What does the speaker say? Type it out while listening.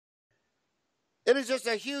It is just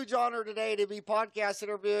a huge honor today to be podcast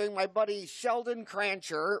interviewing my buddy Sheldon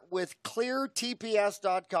Krancher with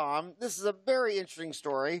ClearTPS.com. This is a very interesting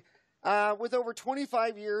story. With over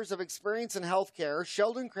 25 years of experience in healthcare,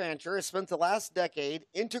 Sheldon Krancher has spent the last decade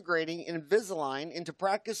integrating Invisalign into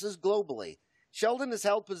practices globally. Sheldon has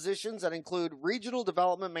held positions that include Regional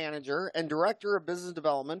Development Manager and Director of Business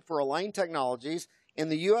Development for Align Technologies in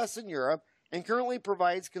the U.S. and Europe, and currently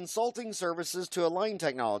provides consulting services to Align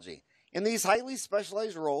Technology. In these highly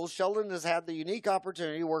specialized roles, Sheldon has had the unique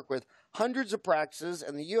opportunity to work with hundreds of practices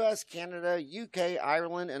in the U.S., Canada, UK,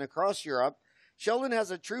 Ireland, and across Europe. Sheldon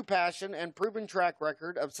has a true passion and proven track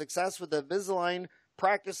record of success with the Invisalign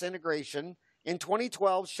Practice Integration. In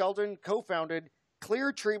 2012, Sheldon co-founded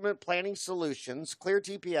Clear Treatment Planning Solutions,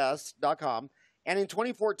 ClearTPS.com, and in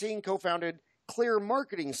 2014 co-founded Clear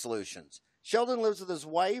Marketing Solutions. Sheldon lives with his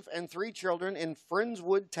wife and 3 children in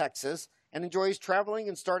Friendswood, Texas, and enjoys traveling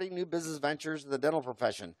and starting new business ventures in the dental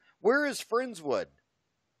profession. Where is Friendswood?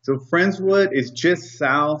 So Friendswood is just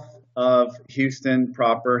south of Houston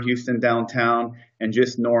proper, Houston downtown, and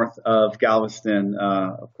just north of Galveston,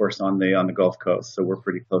 of course, on the Gulf Coast. So we're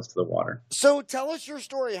pretty close to the water. So tell us your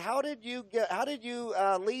story. How did you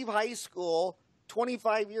leave high school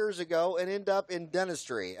 25 years ago and end up in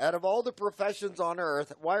dentistry? Out of all the professions on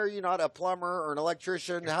earth, why are you not a plumber or an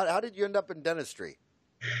electrician? How did you end up in dentistry?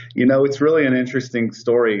 You know, it's really an interesting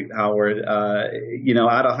story, Howard.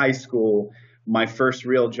 Out of high school, my first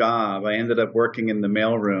real job, I ended up working in the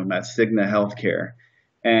mailroom at Cigna Healthcare.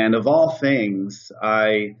 And of all things,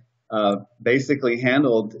 I basically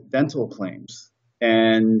handled dental claims.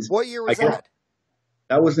 And what year was that?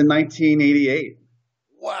 That was in 1988.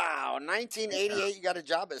 Wow, 1988, you got a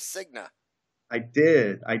job at Cigna. I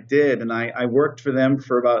did. And I worked for them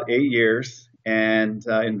for about 8 years. And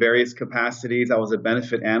in various capacities, I was a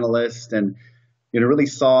benefit analyst, and really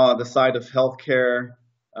saw the side of healthcare,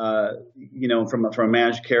 from a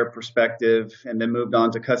managed care perspective, and then moved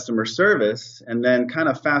on to customer service. And then kind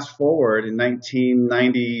of fast forward in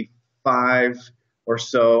 1995 or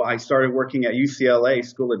so, I started working at UCLA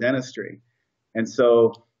School of Dentistry, and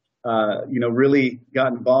so really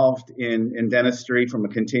got involved in dentistry from a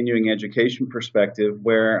continuing education perspective,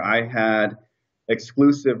 where I had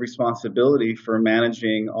exclusive responsibility for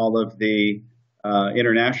managing all of the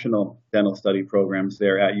international dental study programs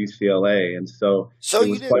there at UCLA. And so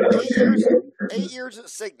you did 8 years at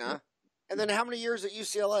Cigna, and then how many years at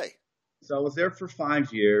UCLA? So I was there for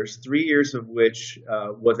 5 years, 3 years of which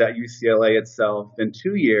was at UCLA itself, and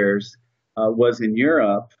 2 years was in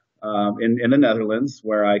Europe, in the Netherlands,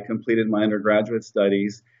 where I completed my undergraduate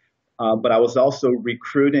studies. But I was also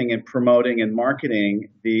recruiting and promoting and marketing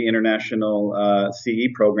the international CE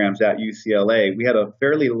programs at UCLA. We had a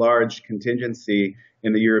fairly large contingency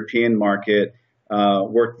in the European market,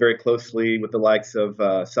 worked very closely with the likes of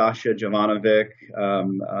Sasha Jovanovic,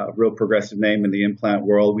 a real progressive name in the implant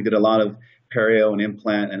world. We did a lot of perio and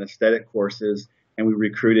implant and aesthetic courses, and we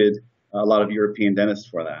recruited a lot of European dentists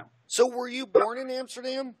for that. So were you born in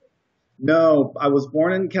Amsterdam? No, I was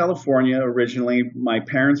born in California originally. My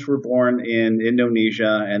parents were born in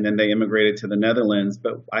Indonesia, and then they immigrated to the Netherlands.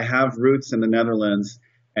 But I have roots in the Netherlands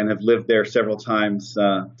and have lived there several times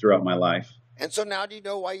throughout my life. And so now do you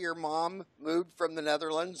know why your mom moved from the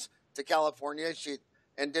Netherlands to California? She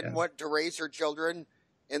didn't want to raise her children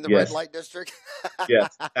in the red light district?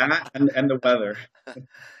 Yes, that and the weather.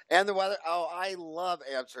 And the weather. Oh, I love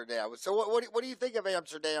Amsterdam. So what do you think of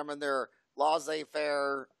Amsterdam and their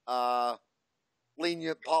laissez-faire,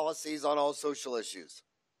 lenient policies on all social issues?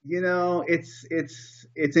 You know, it's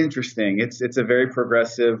interesting. It's a very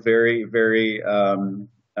progressive, very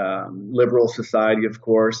liberal society, of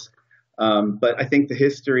course. But I think the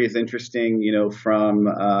history is interesting. From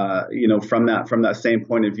that same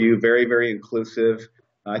point of view, very inclusive.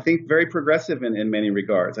 I think very progressive in many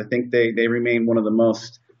regards. I think they remain one of the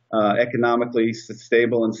most economically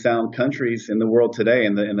stable and sound countries in the world today,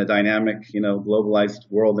 in the dynamic,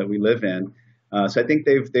 globalized world that we live in. So I think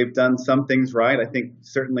they've done some things right. I think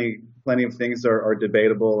certainly plenty of things are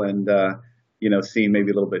debatable and seen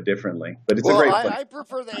maybe a little bit differently. But it's a great place. I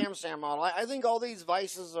prefer the Amsterdam model. I think all these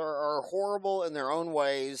vices are horrible in their own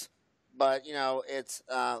ways, but it's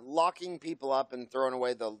locking people up and throwing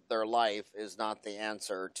away their life is not the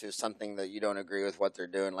answer to something that you don't agree with what they're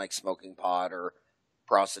doing, like smoking pot or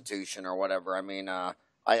prostitution or whatever. I mean, I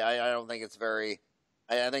don't think it's I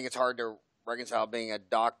think it's hard to reconcile being a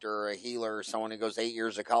doctor or a healer or someone who goes 8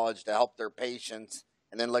 years of college to help their patients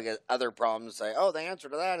and then look at other problems and say, oh, the answer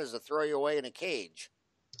to that is to throw you away in a cage.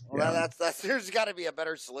 Well, that's there's got to be a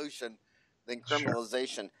better solution than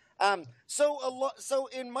criminalization. Sure. So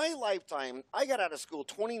in my lifetime, I got out of school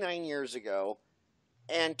 29 years ago.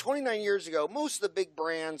 And 29 years ago, most of the big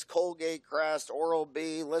brands, Colgate, Crest,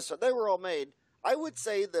 Oral-B, Lissa, they were all made. I would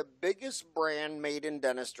say the biggest brand made in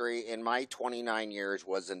dentistry in my 29 years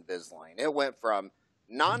was Invisalign. It went from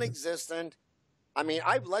non-existent. I mean,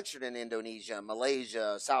 I've lectured in Indonesia,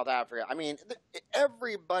 Malaysia, South Africa. I mean,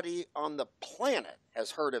 everybody on the planet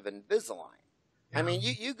has heard of Invisalign. Yeah. I mean,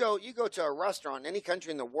 you go to a restaurant in any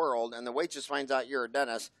country in the world, and the waitress finds out you're a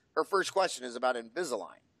dentist. Her first question is about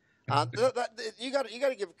Invisalign. You got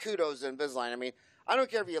to give kudos to Invisalign. I mean, I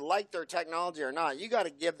don't care if you like their technology or not. You got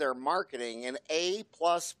to give their marketing an A+++.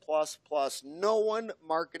 No one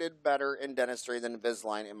marketed better in dentistry than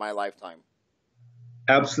Invisalign in my lifetime.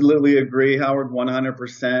 Absolutely agree, Howard,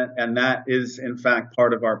 100%. And that is, in fact,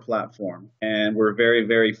 part of our platform. And we're very,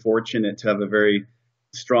 very fortunate to have a very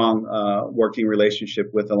strong working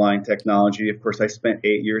relationship with Align Technology. Of course, I spent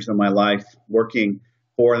 8 years of my life working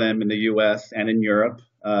for them in the U.S. and in Europe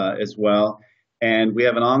as well. And we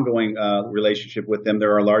have an ongoing relationship with them.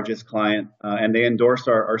 They're our largest client, and they endorse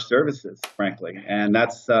our services, frankly. And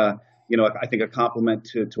that's, I think a compliment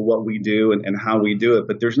to what we do and how we do it.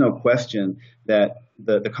 But there's no question that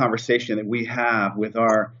the conversation that we have with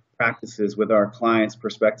our practices, with our clients,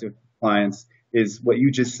 prospective clients, is what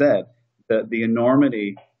you just said. The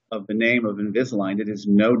enormity of the name of Invisalign. It is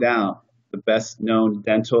no doubt the best known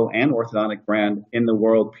dental and orthodontic brand in the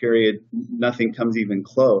world, period. Nothing comes even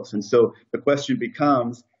close. And so the question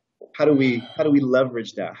becomes, how do we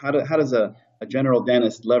leverage that? How does a general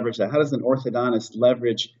dentist leverage that? How does an orthodontist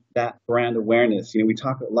leverage that brand awareness? We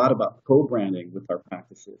talk a lot about co-branding with our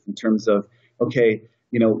practices in terms of, okay,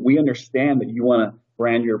 we understand that you want to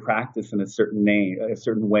brand your practice in a certain name, a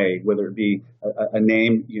certain way, whether it be a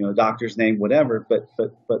name, a doctor's name, whatever, but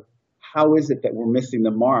how is it that we're missing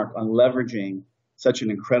the mark on leveraging such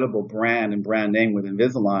an incredible brand and brand name with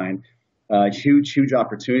Invisalign? Huge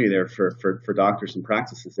opportunity there for doctors and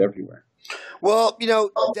practices everywhere. Well,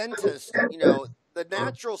 dentists, the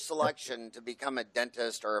natural selection to become a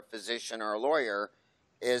dentist or a physician or a lawyer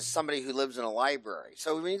is somebody who lives in a library.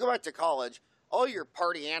 So when you go back to college, all your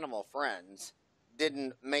party animal friends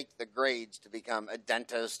didn't make the grades to become a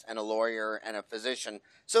dentist and a lawyer and a physician.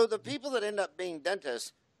 So the people that end up being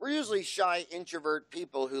dentists were usually shy, introvert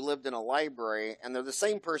people who lived in a library, and they're the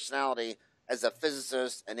same personality as a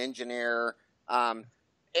physicist, an engineer.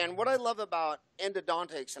 And what I love about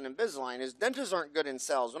endodontics and Invisalign is dentists aren't good in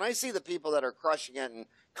sales. When I see the people that are crushing it in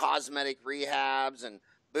cosmetic rehabs and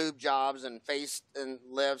boob jobs and face and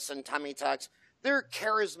lifts and tummy tucks, they're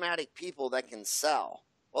charismatic people that can sell.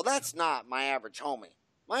 Well, that's not my average homie.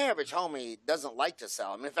 My average homie doesn't like to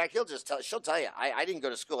sell. I mean, in fact, she'll tell you, I didn't go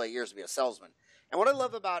to school 8 years to be a salesman. And what I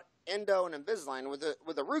love about endo and Invisalign,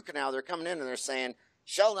 with a root canal, they're coming in and they're saying,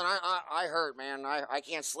 Sheldon, I hurt, man. I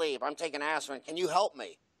can't sleep. I'm taking aspirin. Can you help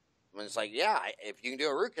me? And it's like, yeah, if you can do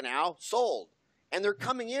a root canal, sold. And they're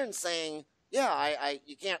coming in saying, yeah,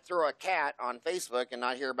 you can't throw a cat on Facebook and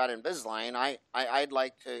not hear about Invisalign. I'd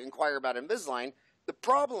like to inquire about Invisalign. The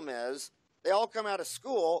problem is they all come out of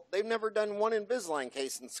school. They've never done one Invisalign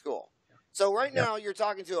case in school. So right now you're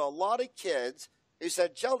talking to a lot of kids who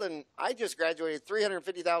said, Sheldon, I just graduated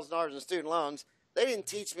 $350,000 in student loans. They didn't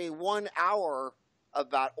teach me 1 hour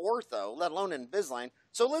about ortho, let alone Invisalign.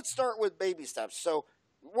 So let's start with baby steps. So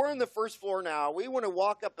we're on the first floor now. We want to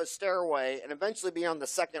walk up a stairway and eventually be on the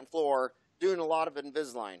second floor doing a lot of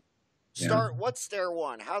Invisalign. What's stair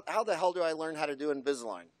one? How the hell do I learn how to do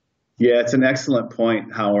Invisalign? Yeah, it's an excellent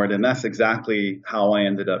point, Howard, and that's exactly how I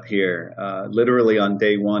ended up here. Literally on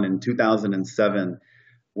day one in 2007,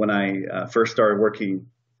 when I first started working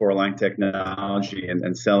for Align Technology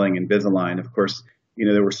and selling Invisalign. Of course,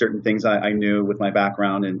 there were certain things I knew with my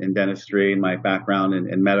background in dentistry and my background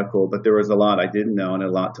in medical, but there was a lot I didn't know and a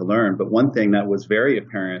lot to learn. But one thing that was very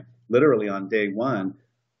apparent, literally on day one,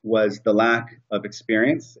 was the lack of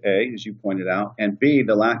experience, A, as you pointed out, and B,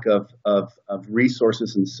 the lack of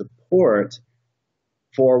resources and support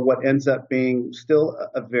for what ends up being still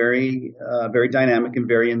a very dynamic and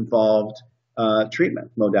very involved treatment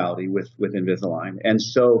modality with Invisalign. And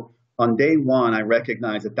so on day one, I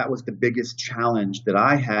recognized that was the biggest challenge that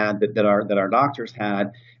I had, that our doctors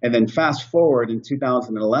had. And then fast forward in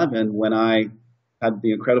 2011, when I had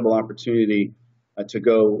the incredible opportunity to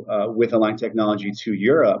go with Align Technology to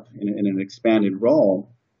Europe in an expanded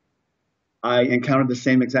role, I encountered the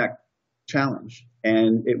same exact challenge.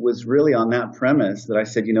 And it was really on that premise that I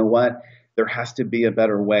said, you know what, there has to be a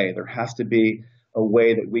better way. There has to be a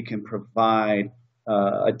way that we can provide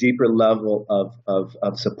a deeper level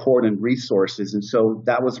of support and resources. And so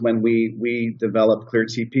that was when we developed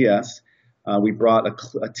ClearTPS. We brought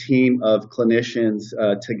a team of clinicians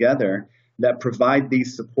together that provide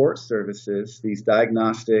these support services, these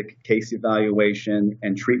diagnostic, case evaluation,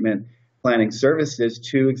 and treatment planning services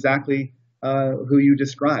to exactly who you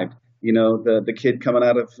described. The kid coming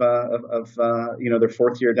out of their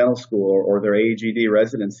fourth year dental school or their AGD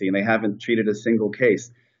residency, and they haven't treated a single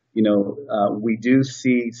case. We do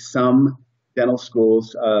see some dental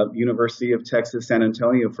schools, University of Texas, San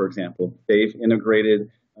Antonio, for example, they've integrated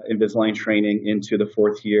Invisalign training into the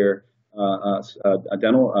fourth year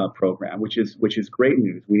dental program, which is great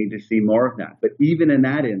news. We need to see more of that. But even in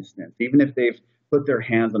that instance, even if they've put their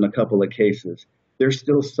hands on a couple of cases, there's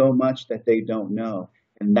still so much that they don't know.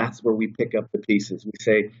 And that's where we pick up the pieces. We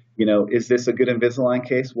say, is this a good Invisalign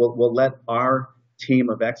case? We'll let our team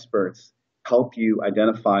of experts help you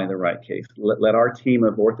identify the right case. Let our team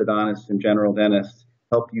of orthodontists and general dentists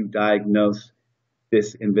help you diagnose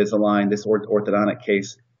this Invisalign, this orthodontic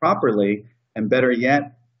case properly. And better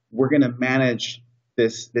yet, we're going to manage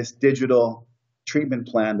this digital treatment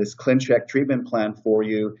plan, this ClinCheck treatment plan for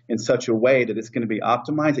you in such a way that it's going to be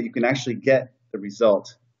optimized, that you can actually get the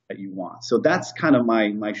result that you want. So that's kind of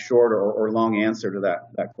my short or long answer to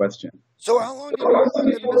that question. So how long did you work at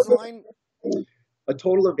Invisalign? A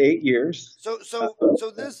total of 8 years. So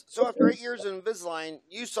after 8 years in Invisalign,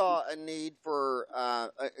 you saw a need for an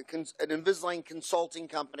Invisalign consulting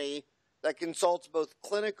company that consults both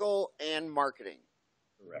clinical and marketing.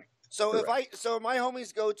 Correct. So Correct. If my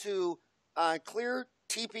homies go to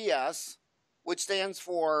ClearTPS, which stands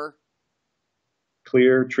for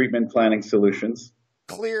Clear Treatment Planning Solutions.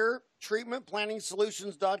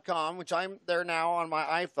 ClearTreatmentPlanningSolutions.com, which I'm there now on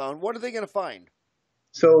my iPhone. What are they going to find?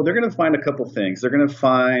 So they're going to find a couple things. They're going to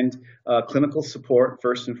find clinical support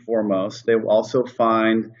first and foremost. They will also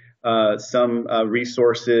find some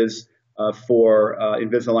resources for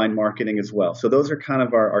Invisalign marketing as well. So those are kind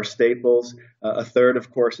of our staples. A third,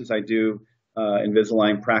 of course, is I do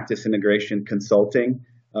Invisalign Practice Integration consulting,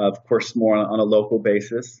 of course, more on a local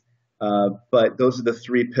basis. But those are the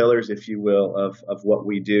three pillars, if you will, of what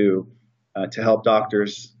we do to help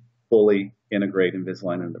doctors fully integrate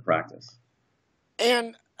Invisalign into practice.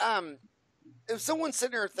 And if someone's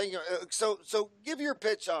sitting there thinking, so give your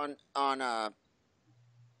pitch on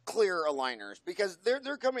clear aligners, because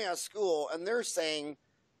they're coming out of school and they're saying,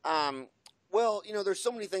 well, there's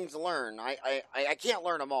so many things to learn. I can't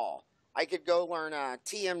learn them all. I could go learn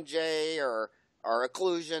TMJ or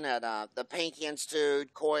occlusion at the Pankey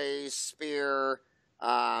Institute, Coy's, Spear.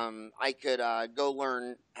 I could go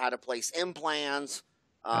learn how to place implants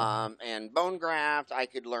and bone graft. I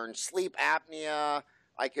could learn sleep apnea.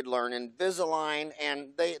 I could learn Invisalign, and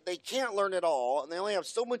they can't learn it all, and they only have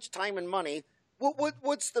so much time and money.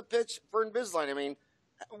 What's the pitch for Invisalign? I mean,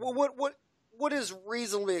 what is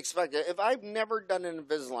reasonably expected? If I've never done an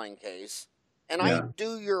Invisalign case and I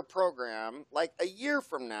do your program like a year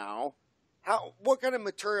from now, what kind of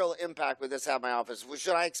material impact would this have in my office?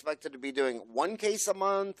 Should I expect it to be doing one case a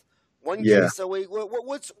month, one case a week?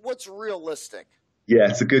 What's realistic? Yeah,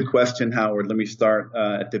 it's a good question, Howard. Let me start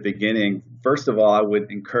at the beginning. First of all, I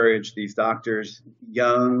would encourage these doctors,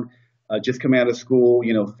 young, just coming out of school,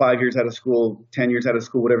 5 years out of school, 10 years out of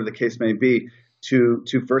school, whatever the case may be, to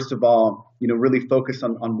first of all, really focus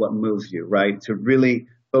on what moves you, right? To really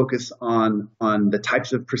focus on the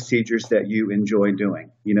types of procedures that you enjoy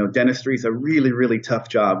doing. Dentistry is a really, really tough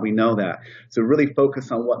job. We know that. So really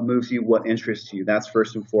focus on what moves you, what interests you. That's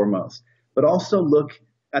first and foremost. But also look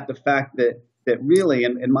at the fact that really,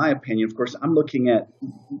 in my opinion, of course, I'm looking at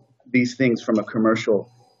these things from a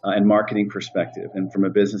commercial and marketing perspective and from a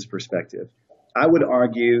business perspective. I would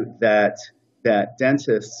argue that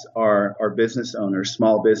dentists are business owners,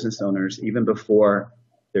 small business owners, even before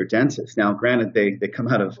they're dentists. Now, granted, they come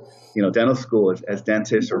out of dental school as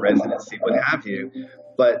dentists or residency, what have you.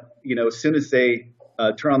 But as soon as they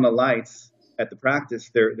turn on the lights at the practice,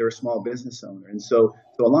 they're a small business owner. And so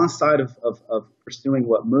alongside of pursuing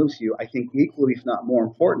what moves you, I think equally, if not more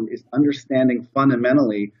important, is understanding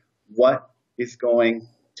fundamentally what is going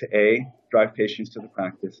to A, drive patients to the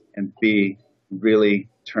practice, and B, really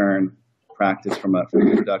turn practice from a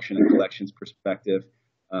production and collections perspective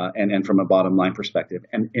and from a bottom line perspective.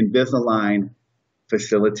 And Invisalign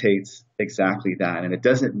facilitates exactly that. And it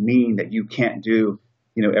doesn't mean that you can't do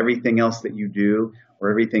everything else that you do or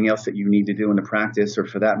everything else that you need to do in the practice, or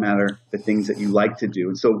for that matter, the things that you like to do.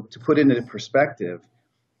 And so to put it into perspective,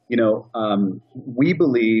 we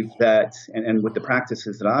believe that, and with the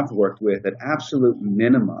practices that I've worked with, at absolute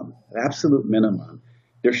minimum,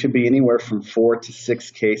 there should be anywhere from 4 to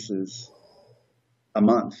 6 cases a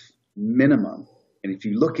month, minimum. And if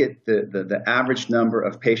you look at the average number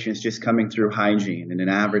of patients just coming through hygiene in an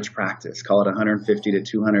average practice, call it 150 to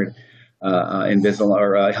 200 Invisalign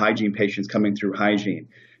or hygiene patients coming through hygiene.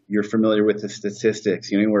 You're familiar with the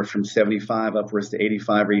statistics, anywhere from 75 upwards to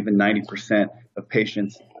 85 or even 90% of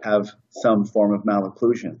patients have some form of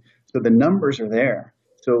malocclusion. So the numbers are there.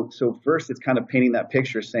 So first it's kind of painting that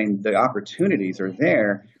picture saying the opportunities are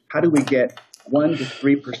there. How do we get 1 to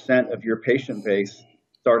 3% of your patient base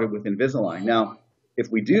started with Invisalign? Now,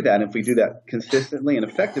 if we do that consistently and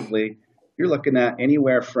effectively, you're looking at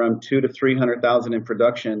anywhere from 200,000 to 300,000 in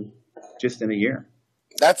production just in a year.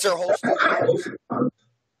 That's their whole student loans.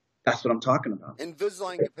 That's what I'm talking about.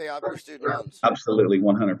 Invisalign can pay off your student loans. Absolutely,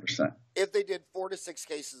 100%. If they did 4 to 6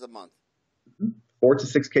 cases a month. 4 to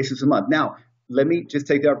 6 cases a month. Now, let me just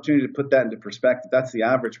take the opportunity to put that into perspective. That's the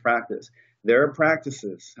average practice. There are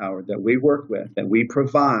practices, Howard, that we work with, that we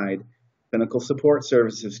provide clinical support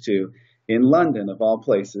services to in London, of all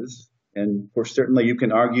places. And of course, certainly you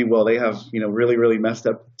can argue, well, they have, really, really messed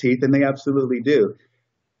up teeth, and they absolutely do.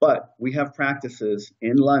 But we have practices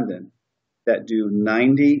in London that do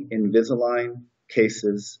 90 Invisalign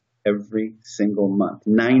cases every single month.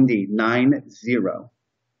 90, 90.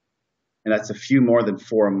 And that's a few more than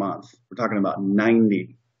 4 a month. We're talking about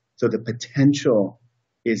 90. So the potential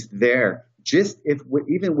is there.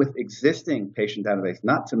 Even with existing patient database,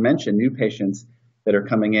 not to mention new patients that are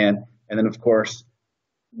coming in. And then, of course,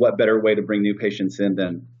 what better way to bring new patients in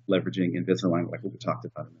than leveraging Invisalign, like what we talked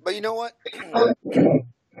about. But you know what?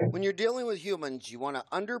 When you're dealing with humans, you want to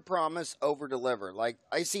under-promise, over-deliver. Like,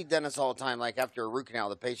 I see dentists all the time, like after a root canal,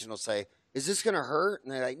 the patient will say, is this going to hurt?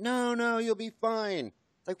 And they're like, no, you'll be fine.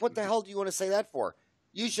 It's like, what the hell do you want to say that for?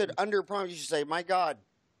 You should under-promise. You should say, my God,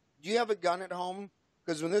 do you have a gun at home?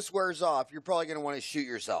 Because when this wears off, you're probably going to want to shoot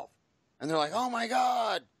yourself. And they're like, oh, my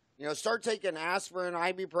God. Start taking aspirin,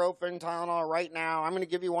 ibuprofen, Tylenol right now. I'm going to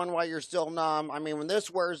give you one while you're still numb. I mean, when this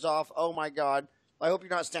wears off, oh, my God. I hope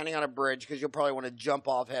you're not standing on a bridge because you'll probably want to jump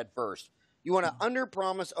off head first. You want to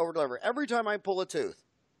under-promise, over-deliver. Every time I pull a tooth,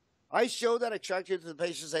 I show that attractive to the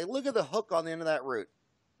patient and say, look at the hook on the end of that root.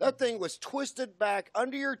 That thing was twisted back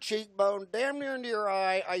under your cheekbone, damn near into your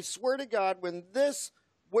eye. I swear to God, when this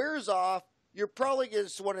wears off, you're probably going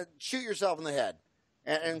to want to shoot yourself in the head.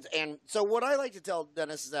 And so what I like to tell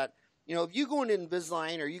dentists is that, if you go into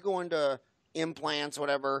Invisalign or you go into implants,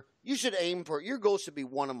 whatever, you should aim for, your goal should be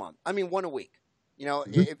 1 a month. I mean, 1 a week.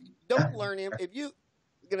 If you don't learn him, if you're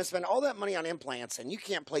going to spend all that money on implants and you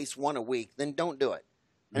can't place 1 a week, then don't do it.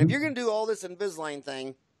 And if you're going to do all this Invisalign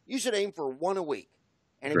thing, you should aim for 1 a week.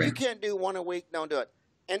 And if you can't do 1 a week, don't do it.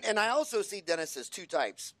 And I also see dentists as 2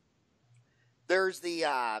 types. There's the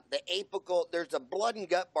apical, there's the blood and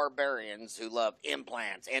gut barbarians who love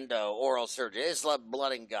implants, endo, oral surgery. They just love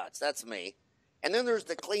blood and guts. That's me. And then there's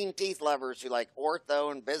the clean teeth lovers who like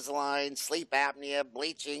ortho, Invisalign, sleep apnea,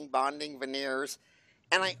 bleaching, bonding, veneers.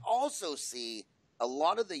 And I also see a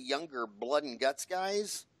lot of the younger blood and guts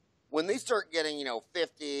guys, when they start getting,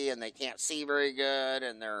 50 and they can't see very good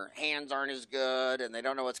and their hands aren't as good and they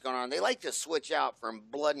don't know what's going on, they like to switch out from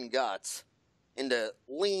blood and guts into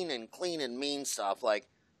lean and clean and mean stuff like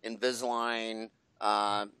Invisalign,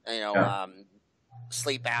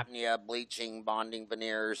 sleep apnea, bleaching, bonding,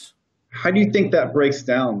 veneers. How do you think that breaks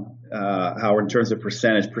down, Howard, in terms of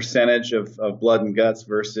percentage of blood and guts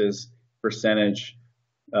versus percentage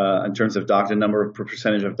in terms of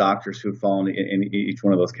percentage of doctors who fall in each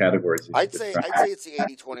one of those categories? I'd say it's the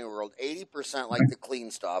 80-20 world. 80% like the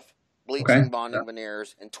clean stuff, bleaching, bonding,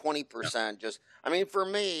 veneers, and 20% just. I mean, for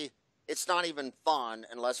me, it's not even fun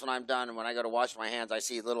unless when I'm done and when I go to wash my hands, I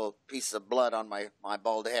see little pieces of blood on my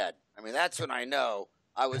bald head. I mean, that's when I know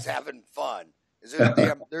I was having fun.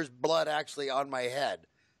 There's blood actually on my head.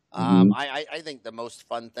 I think the most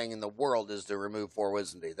fun thing in the world is to remove 4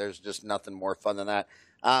 wisdom teeth. There's just nothing more fun than that.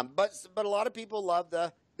 But a lot of people love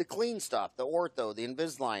the clean stuff, the ortho, the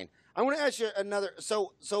Invisalign. I want to ask you another.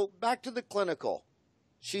 So back to the clinical.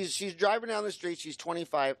 She's driving down the street. She's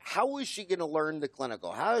 25. How is she going to learn the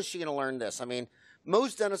clinical? How is she going to learn this? I mean,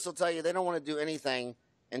 most dentists will tell you they don't want to do anything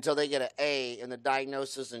until they get an A in the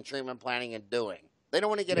diagnosis and treatment planning and doing. They don't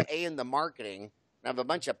want to get an A in the marketing and have a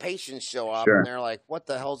bunch of patients show up and they're like, what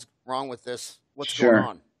the hell's wrong with this? What's going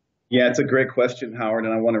on? Yeah, it's a great question, Howard,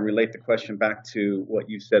 and I want to relate the question back to what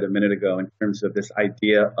you said a minute ago in terms of this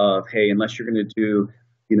idea of, hey, unless you're going to do,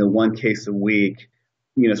 1 case a week,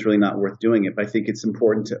 it's really not worth doing it. But I think it's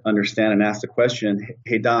important to understand and ask the question,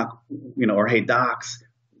 hey, doc, or hey, docs,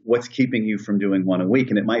 what's keeping you from doing 1 a week?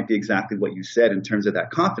 And it might be exactly what you said in terms of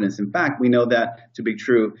that confidence. In fact, we know that to be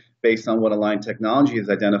true based on what Align Technology has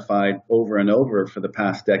identified over and over for the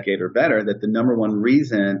past decade or better, that the number one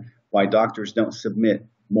reason why doctors don't submit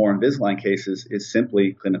more Invisalign cases is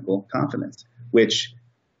simply clinical confidence, which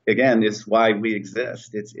again, it's why we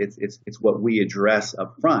exist. It's what we address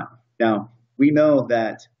up front. Now, we know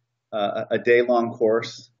that a day-long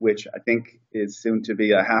course, which I think is soon to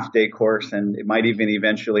be a half-day course, and it might even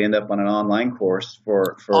eventually end up on an online course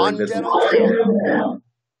for On Invisalign.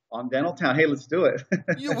 On Dental Town. Hey, let's do it.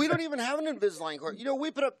 We don't even have an Invisalign course.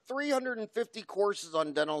 We put up 350 courses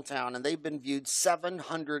on Dental Town, and they've been viewed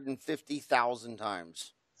 750,000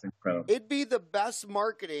 times. It's incredible. It'd be the best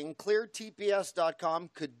marketing ClearTPS.com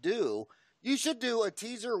could do. You should do a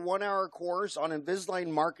teaser 1-hour course on Invisalign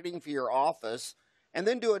marketing for your office, and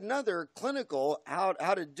then do another clinical how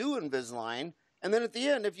to do Invisalign. And then at the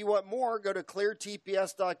end, if you want more, go to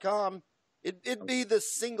ClearTPS.com. It'd be the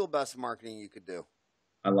single best marketing you could do.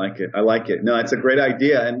 I like it. I like it. No, it's a great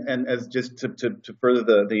idea. And as just to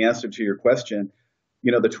further the answer to your question,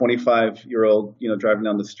 the 25-year-old, driving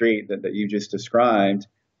down the street that you just described,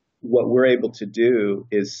 what we're able to do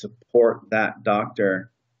is support that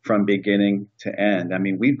doctor from beginning to end. I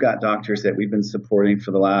mean, we've got doctors that we've been supporting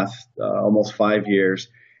for the last almost 5 years.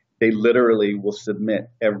 They literally will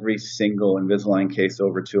submit every single Invisalign case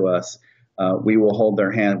over to us. We will hold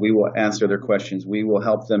their hand. We will answer their questions. We will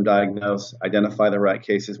help them diagnose, identify the right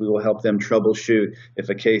cases. We will help them troubleshoot if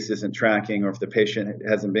a case isn't tracking or if the patient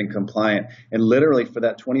hasn't been compliant. And literally for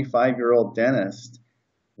that 25-year-old dentist,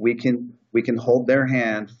 we can hold their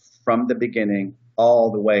hand from the beginning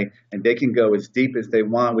all the way, and they can go as deep as they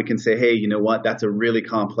want. We can say, hey, you know what? That's a really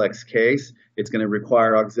complex case. It's going to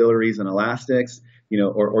require auxiliaries and elastics,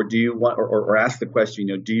 or do you want, or ask the question,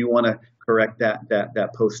 do you want to correct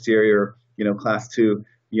that posterior, class 2,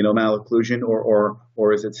 malocclusion,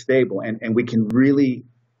 or is it stable? And we can really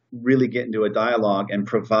get into a dialogue and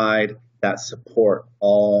provide that support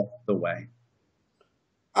all the way.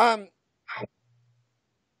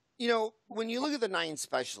 When you look at the 9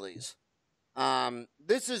 specialties,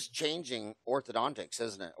 this is changing orthodontics,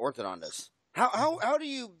 isn't it? Orthodontists. How do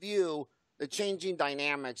you view the changing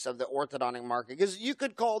dynamics of the orthodontic market? Because you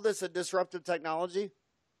could call this a disruptive technology.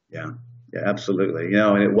 Yeah, absolutely.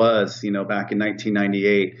 And it was, back in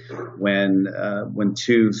 1998 when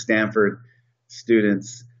 2 Stanford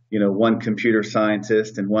students, one computer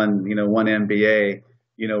scientist and one MBA,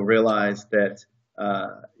 realized that,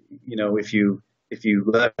 if you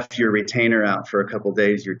left your retainer out for a couple of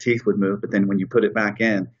days, your teeth would move, but then when you put it back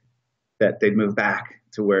in, that they'd move back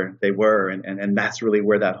to where they were. And that's really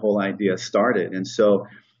where that whole idea started. And so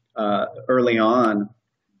early on,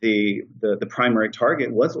 the primary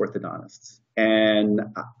target was orthodontists. And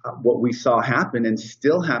what we saw happen, and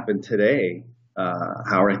still happen today,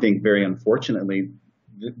 Howard, I think very unfortunately,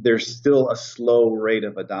 there's still a slow rate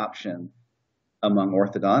of adoption among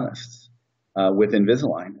orthodontists with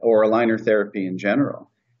Invisalign or aligner therapy in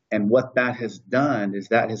general. And what that has done is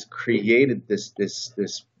that has created this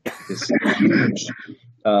huge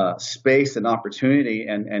space and opportunity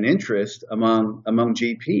and interest among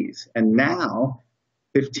GPs. And now,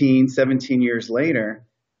 15, 17 years later,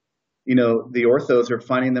 the orthos are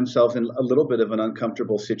finding themselves in a little bit of an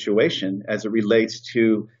uncomfortable situation as it relates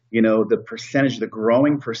to, the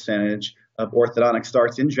growing percentage of orthodontic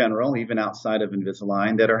starts in general, even outside of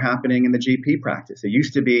Invisalign, that are happening in the GP practice. It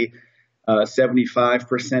used to be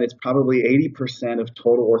 75%. It's probably 80% of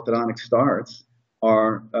total orthodontic starts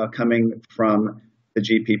are coming from the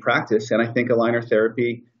GP practice. And I think aligner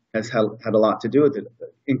therapy has had a lot to do with it,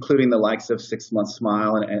 including the likes of 6-month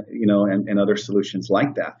Smile and other solutions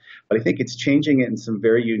like that. But I think it's changing it in some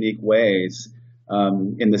very unique ways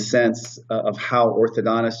in the sense of how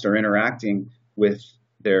orthodontists are interacting with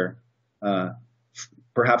their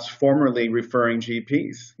perhaps formerly referring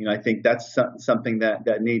GPs. I think that's something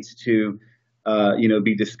that needs to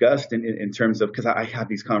be discussed in terms of, because I have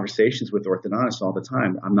these conversations with orthodontists all the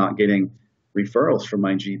time. I'm not getting referrals from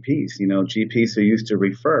my GPs. GPs who used to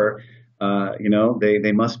refer,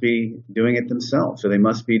 they must be doing it themselves, or they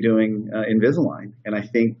must be doing Invisalign. And I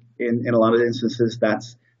think in a lot of instances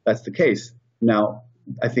that's the case. Now,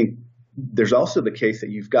 I think there's also the case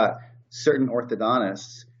that you've got certain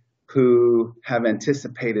orthodontists who have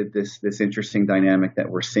anticipated this interesting dynamic that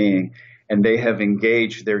we're seeing, and they have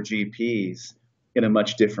engaged their GPs in a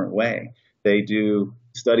much different way. They do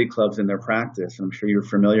study clubs in their practice. I'm sure you're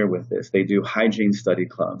familiar with this. They do hygiene study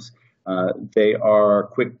clubs. They are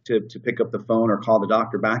quick to pick up the phone or call the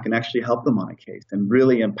doctor back and actually help them on a case and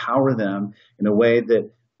really empower them in a way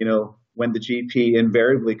that, when the GP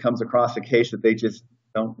invariably comes across a case that they just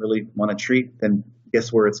don't really want to treat, then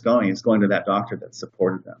guess where it's going? It's going to that doctor that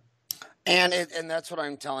supported them. And that's what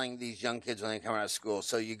I'm telling these young kids when they come out of school.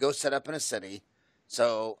 So you go set up in a city.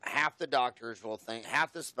 So half the doctors will think,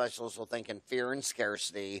 half the specialists will think in fear and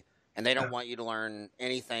scarcity, and they don't want you to learn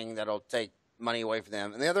anything that'll take money away from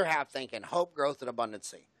them, and the other half thinking hope, growth, and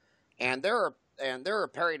abundancy. And there are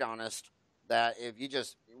periodontists that if you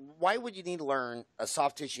just, why would you need to learn a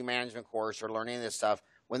soft tissue management course or learn any of this stuff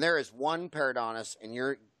when there is one periodontist in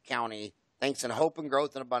your county thinks in hope and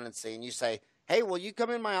growth and abundancy, and you say, hey, will you come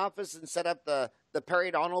in my office and set up the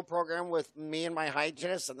periodontal program with me and my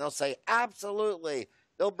hygienist? And they'll say, absolutely.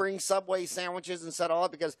 They'll bring Subway sandwiches and set all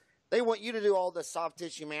up because they want you to do all the soft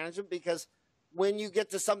tissue management, because when you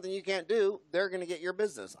get to something you can't do, they're going to get your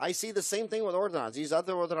business. I see the same thing with orthodontists. These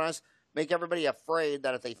other orthodontists make everybody afraid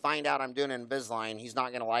that if they find out I'm doing Invisalign, he's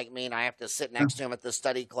not going to like me, and I have to sit next to him at the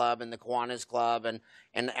study club and the Kiwanis club, and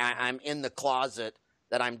I'm in the closet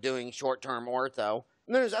that I'm doing short-term ortho.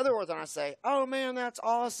 And then there's other orthodontists say, oh, man, that's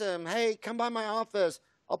awesome. Hey, come by my office.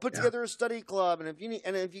 I'll put together a study club, and if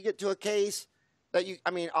you get to a case that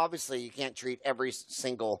obviously you can't treat every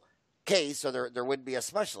single case, so there would be a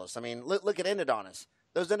specialist. I mean, look at endodontists.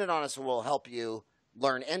 Those endodontists will help you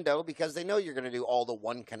learn endo because they know you're going to do all the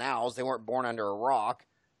one canals. They weren't born under a rock,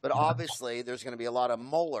 but obviously there's going to be a lot of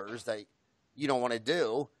molars that you don't want to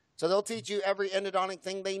do. So they'll teach you every endodontic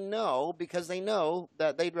thing they know, because they know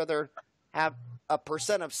that they'd rather have a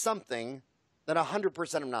percent of something than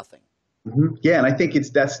 100% of nothing. Mm-hmm. Yeah, and I think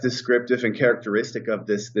that's descriptive and characteristic of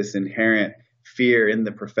this inherent fear in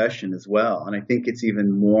the profession as well. And I think it's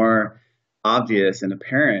even more obvious and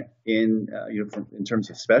apparent in terms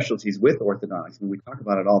of specialties with orthodontics. I mean, we talk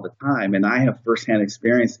about it all the time, and I have firsthand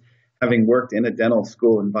experience having worked in a dental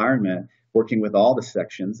school environment, working with all the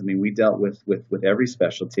sections. I mean, we dealt with every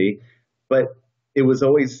specialty, but it was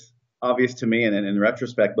always obvious to me, and in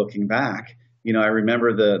retrospect, looking back, I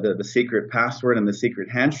remember the secret password and the secret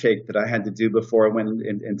handshake that I had to do before I went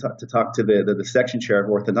to talk to the section chair of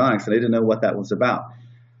orthodontics, and I didn't know what that was about.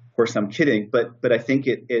 Of course, I'm kidding, but I think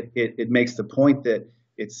it makes the point that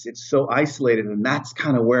it's so isolated, and that's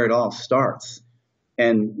kind of where it all starts.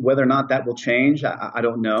 And whether or not that will change, I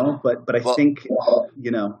don't know, but I think.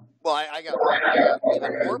 Well, I got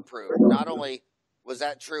even more proof. Not only was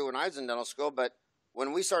that true when I was in dental school, but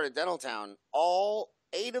when we started Dental Town, all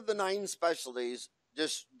 8 of the 9 specialties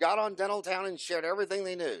just got on Dental Town and shared everything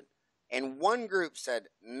they knew. And one group said,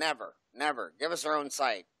 never, give us our own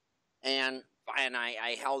site. And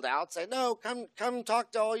I held out, said, no, come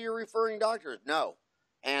talk to all your referring doctors. No.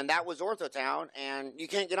 And that was OrthoTown, and you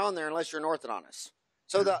can't get on there unless you're an orthodontist.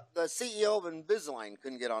 So the CEO of Invisalign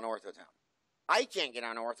couldn't get on OrthoTown. I can't get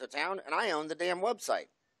on OrthoTown, and I own the damn website.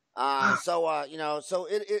 So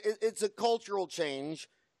it's a cultural change,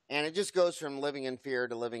 and it just goes from living in fear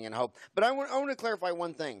to living in hope. But I want to clarify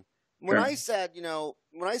one thing. When I said,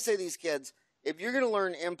 when I say these kids, if you're going to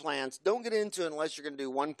learn implants, don't get into it unless you're going to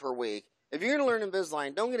do one per week. If you're going to learn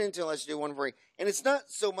Invisalign, don't get into it unless you do one per week. And it's not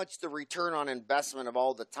so much the return on investment of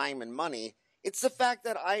all the time and money. It's the fact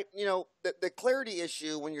that the clarity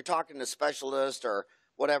issue when you're talking to specialists or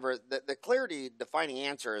whatever, the clarity defining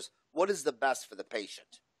answer is what is the best for the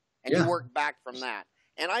patient. And you work back from that.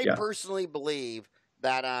 And I personally believe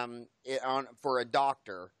that for a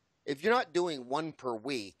doctor, if you're not doing one per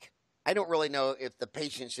week, I don't really know if the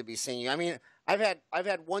patient should be seeing you. I mean, I've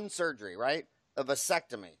had one surgery, right, of a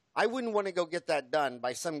vasectomy. I wouldn't want to go get that done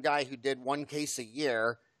by some guy who did one case a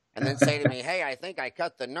year and then say to me, hey, I think I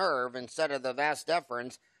cut the nerve instead of the vas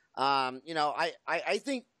deferens. I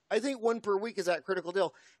think one per week is that critical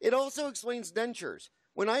deal. It also explains dentures.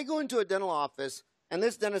 When I go into a dental office and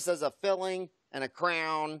this dentist has a filling and a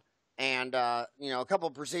crown and a couple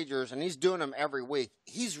of procedures, and he's doing them every week,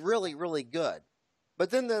 he's really, really good. But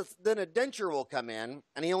then a denture will come in,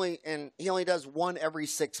 and he only does one every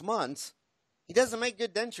 6 months. He doesn't make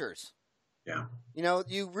good dentures. Yeah.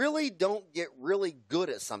 You really don't get really good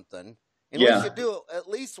at something unless you do it at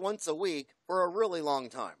least once a week for a really long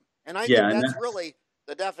time. And I think that's really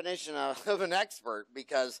the definition of an expert,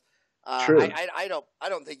 because I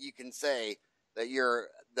don't think you can say that you're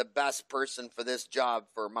the best person for this job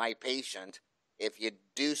for my patient if you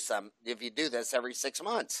do this every 6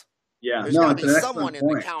 months. Yeah, there's got to be someone in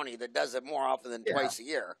the county that does it more often than twice a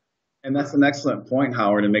year. And that's an excellent point,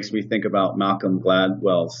 Howard. It makes me think about Malcolm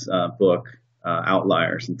Gladwell's book,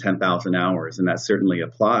 Outliers and 10,000 Hours, and that certainly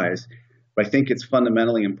applies. But I think it's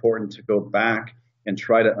fundamentally important to go back and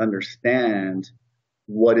try to understand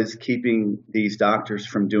what is keeping these doctors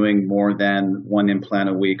from doing more than one implant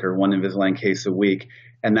a week or one Invisalign case a week.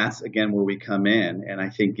 And that's, again, where we come in. And I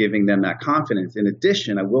think giving them that confidence. In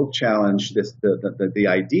addition, I will challenge the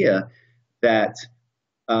idea that,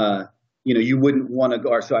 you wouldn't want to go,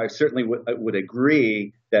 or so I certainly would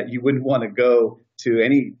agree that you wouldn't want to go to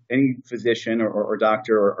any physician or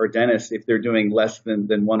doctor or dentist if they're doing less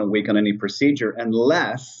than one a week on any procedure,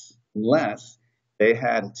 unless they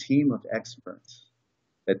had a team of experts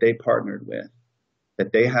that they partnered with,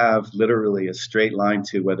 that they have literally a straight line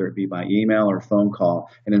to, whether it be by email or phone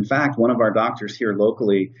call. And in fact, one of our doctors here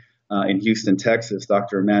locally in Houston, Texas,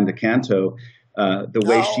 Dr. Amanda Canto, the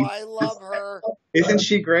way I love her. Isn't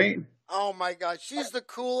she great? Oh my God, she's the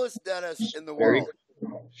coolest dentist in the Very world.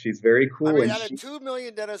 cool. She's very cool. I mean, and out of 2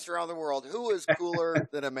 million dentists around the world, who is cooler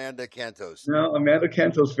than Amanda Cantos? No, Amanda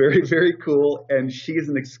Canto's very, very cool, and she's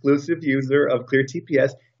an exclusive user of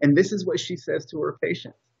ClearTPS. And this is what she says to her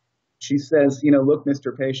patients. She says, you know, look,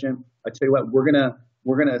 Mr. Patient, I tell you what, we're gonna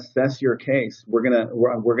assess your case. I'm gonna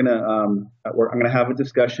have a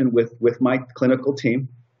discussion with my clinical team,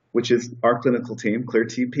 which is our clinical team,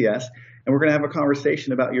 ClearTPS, and we're gonna have a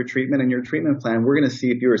conversation about your treatment and your treatment plan. We're gonna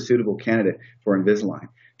see if you're a suitable candidate for Invisalign.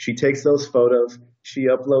 She takes those photos, she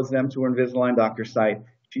uploads them to her Invisalign doctor site,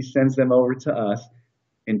 she sends them over to us.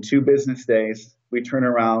 In 2 business days, we turn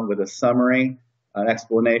around with a summary, an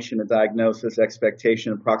explanation, a diagnosis,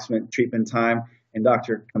 expectation, approximate treatment time, and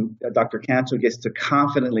Dr. Canto gets to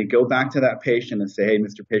confidently go back to that patient and say, hey,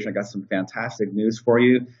 Mr. Patient, I got some fantastic news for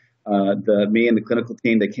you. Me and the clinical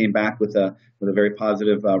team, they came back with a very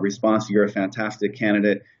positive response. You're a fantastic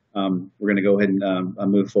candidate. We're going to go ahead and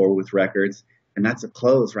move forward with records. And that's a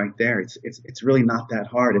close right there. It's really not that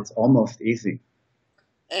hard. It's almost easy.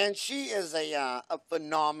 And she is a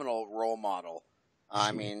phenomenal role model.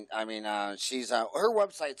 I mean, she's her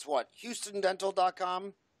website's what?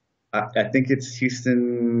 HoustonDental.com. I think it's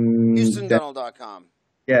HoustonDental.com.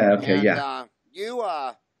 Yeah. Okay.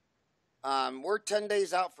 And, we're 10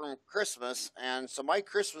 days out from Christmas, and so my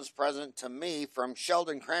Christmas present to me from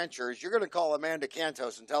Sheldon Krancher is you're going to call Amanda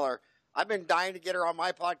Cantos and tell her I've been dying to get her on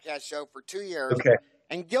my podcast show for 2 years,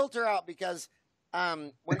 and guilt her out because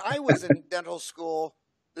when I was in dental school,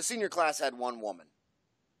 the senior class had 1 woman.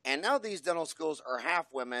 And now these dental schools are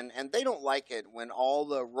half women, and they don't like it when all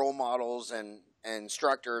the role models and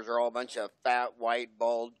instructors are all a bunch of fat, white,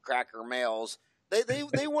 bald, cracker males. They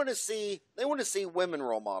want to see women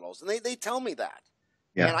role models, and they tell me that.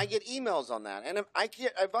 Yeah. And I get emails on that. And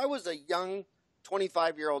if I was a young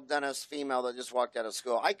 25-year-old dentist female that just walked out of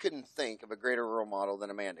school, I couldn't think of a greater role model than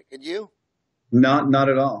Amanda. Could you? Not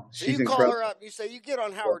at all. So you call her up, you say, you get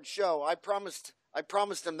on Howard's show. I promised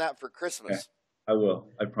him that for Christmas. Okay. I will.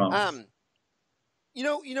 I promise. You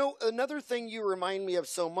know, another thing you remind me of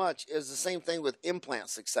so much is the same thing with implant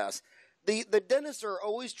success. The dentists are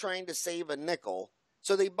always trying to save a nickel,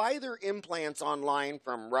 so they buy their implants online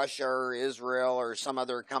from Russia or Israel or some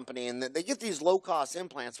other company, and they get these low-cost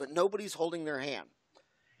implants, but nobody's holding their hand.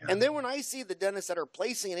 Yeah. And then when I see the dentists that are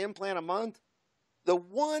placing an implant a month, the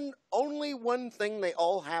only one thing they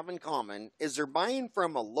all have in common is they're buying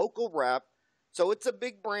from a local rep. So it's a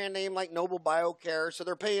big brand name like Noble BioCare, so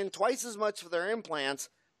they're paying twice as much for their implants,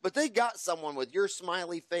 but they got someone with your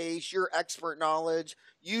smiley face, your expert knowledge,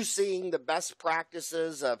 you seeing the best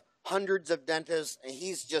practices of hundreds of dentists, and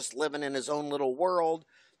he's just living in his own little world.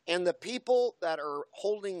 And the people that are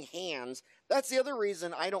holding hands, that's the other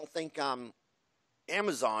reason I don't think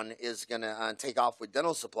Amazon is going to take off with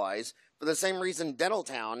dental supplies, for the same reason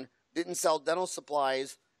Dentaltown didn't sell dental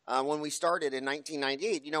supplies when we started in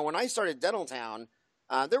 1998. You know, when I started Dentaltown,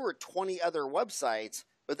 there were 20 other websites,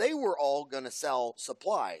 but they were all going to sell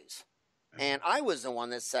supplies. And I was the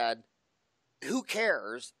one that said, who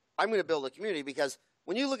cares? I'm going to build a community, because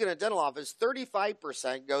when you look at a dental office,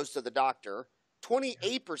 35% goes to the doctor,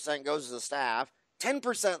 28% goes to the staff,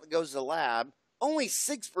 10% goes to the lab, only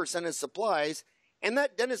 6% is supplies, and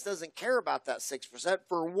that dentist doesn't care about that 6%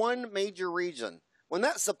 for one major reason. When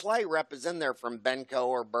that supply rep is in there from Benco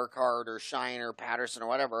or Burkhardt or Shine or Patterson or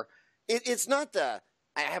whatever, it's not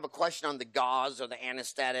I have a question on the gauze or the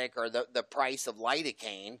anesthetic or the price of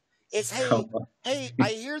lidocaine. It's, hey, I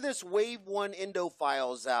hear this Wave 1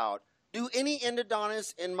 endophile's out. Do any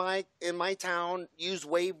endodontists in my town use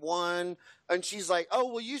Wave 1? And she's like, oh,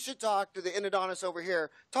 well, you should talk to the endodontist over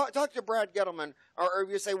here. Talk to Brad Gettleman. Or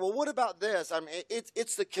you say, well, what about this? I mean,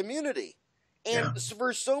 it's the community. And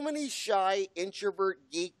for so many shy, introvert,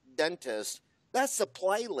 geek dentists, that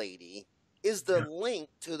supply lady is the link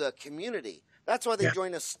to the community. That's why they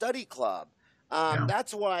join a study club.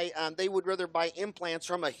 That's why they would rather buy implants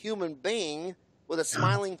from a human being with a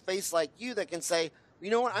smiling face like you that can say,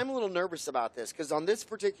 you know what, I'm a little nervous about this, because on this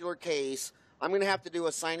particular case, I'm going to have to do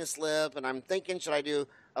a sinus lift, and I'm thinking, should I do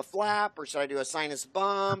a flap or should I do a sinus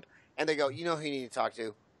bump? And they go, you know who you need to talk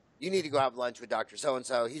to? You need to go have lunch with Dr.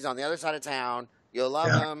 So-and-so. He's on the other side of town. You'll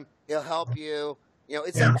love him. He'll help you. You know,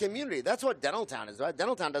 it's that community. That's what Dentaltown is about.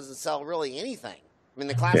 Dentaltown doesn't sell really anything. I mean,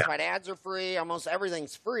 the classified ads are free. Almost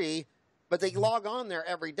everything's free. But they log on there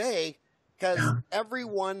every day because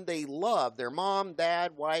everyone they love, their mom,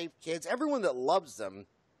 dad, wife, kids, everyone that loves them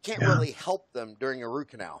can't really help them during a root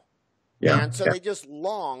canal. And so they just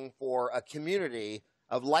long for a community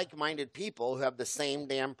of like-minded people who have the same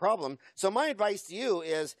damn problem. So my advice to you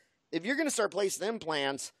is, if you're going to start placing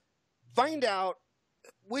implants, find out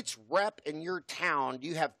which rep in your town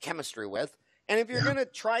you have chemistry with. And if you're going to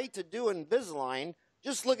try to do Invisalign,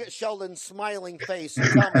 just look at Sheldon's smiling face and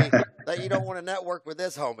tell me that you don't want to network with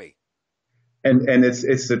this homie. And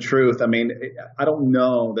it's the truth. I mean, I don't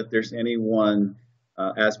know that there's anyone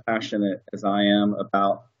as passionate as I am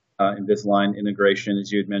about Invisalign integration,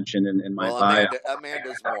 as you had mentioned in my bio.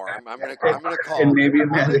 Amanda's more. I'm going to call. And maybe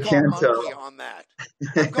Amanda can too. On that.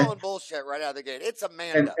 I'm calling bullshit right out of the gate. It's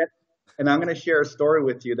Amanda. And I'm going to share a story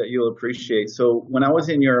with you that you'll appreciate. So when I was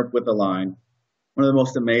in Europe with Align, one of the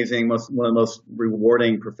most amazing, one of the most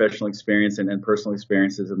rewarding professional experience and personal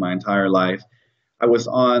experiences of my entire life, I was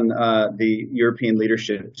on the European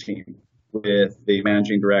leadership team with the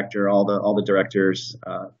managing director, all the directors,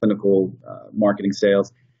 clinical, marketing,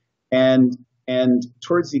 sales. And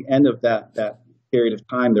towards the end of that period of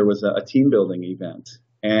time, there was a team building event.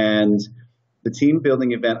 And the team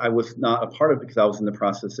building event I was not a part of because I was in the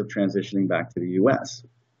process of transitioning back to the U.S.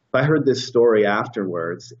 I heard this story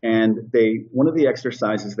afterwards, and one of the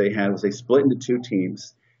exercises they had was they split into two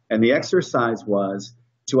teams. And the exercise was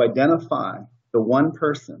to identify the one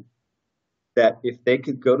person that if they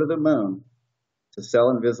could go to the moon to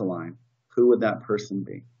sell Invisalign, who would that person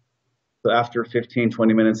be? So after 15,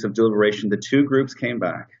 20 minutes of deliberation, the two groups came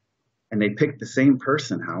back and they picked the same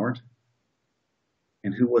person, Howard.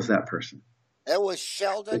 And who was that person? It was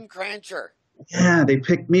Sheldon Krancher. Yeah, they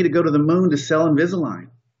picked me to go to the moon to sell Invisalign.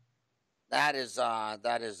 That is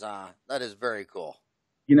very cool.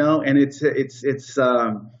 You know, and I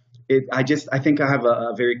think I have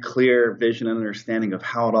a very clear vision and understanding of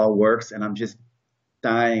how it all works, and I'm just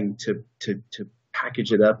dying to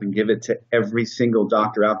package it up and give it to every single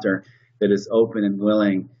doctor out there that is open and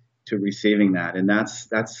willing to receiving that. And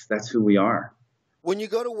that's who we are. When you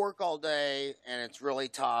go to work all day and it's really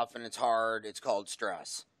tough and it's hard, it's called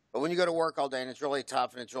stress. But when you go to work all day and it's really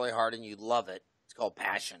tough and it's really hard and you love it, it's called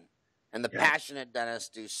passion. And the passionate dentists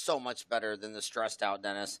do so much better than the stressed out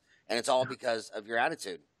dentists. And it's all because of your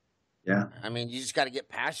attitude. Yeah. I mean, you just got to get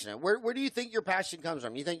passionate. Where do you think your passion comes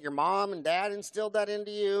from? You think your mom and dad instilled that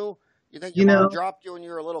into you? You think your mom dropped you when you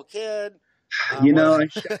were a little kid? I'm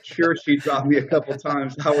sure she dropped me a couple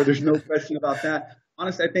times, Howard. There's no question about that.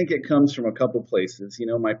 Honestly, I think it comes from a couple places. You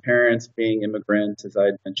know, my parents being immigrants, as I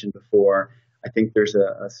had mentioned before, I think there's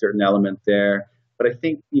a certain element there. But I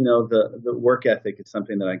think, the work ethic is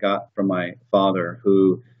something that I got from my father,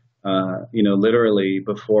 who, literally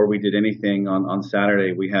before we did anything on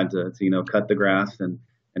Saturday, we had to cut the grass and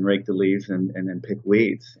rake the leaves and then pick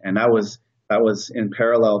weeds. And that was in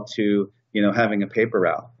parallel to, having a paper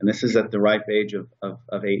route. And this is at the ripe age of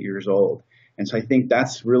 8 years old. And so I think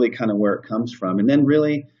that's really kind of where it comes from. And then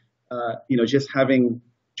really, just having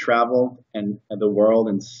traveled and the world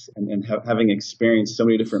and having experienced so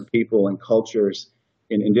many different people and cultures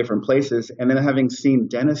in different places, and then having seen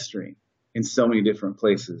dentistry in so many different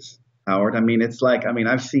places, Howard. I mean,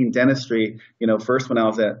 I've seen dentistry, first when I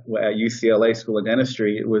was at UCLA School of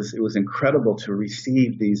Dentistry, it was incredible to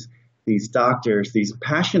receive these doctors, these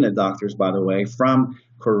passionate doctors, by the way, from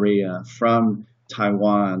Korea, from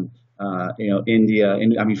Taiwan, India,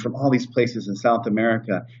 and from all these places in South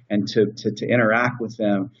America, and to interact with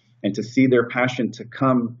them and to see their passion to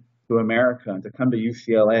come to America and to come to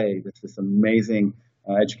UCLA, this amazing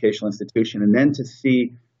educational institution, and then to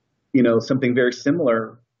see, something very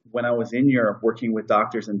similar when I was in Europe working with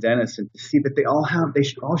doctors and dentists, and to see that they all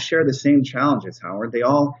share the same challenges, Howard. They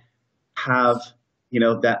all have,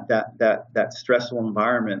 that stressful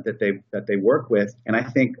environment that they work with. And I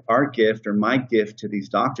think our gift, or my gift to these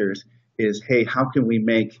doctors, is, hey, how can we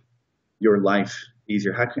make your life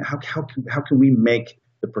easier? How can we make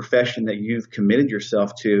the profession that you've committed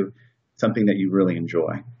yourself to something that you really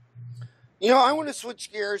enjoy? I want to switch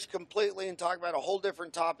gears completely and talk about a whole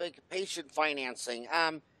different topic: patient financing.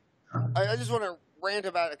 I just want to rant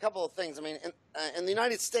about a couple of things. I mean, in the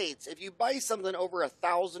United States, if you buy something over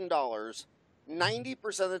 $1,000,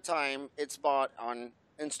 90% of the time it's bought on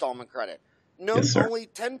installment credit. Yes, only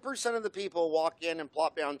 10% of the people walk in and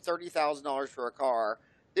plop down $30,000 for a car.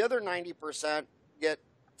 The other 90% get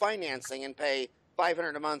financing and pay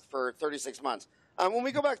 $500 a month for 36 months. When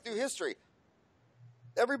we go back through history,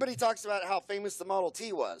 everybody talks about how famous the Model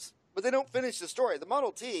T was, but they don't finish the story. The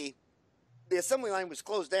Model T, the assembly line was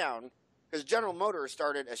closed down because General Motors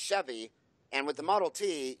started a Chevy, and with the Model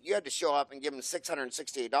T, you had to show up and give them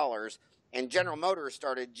 $668. and General Motors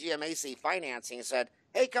started GMAC financing and said,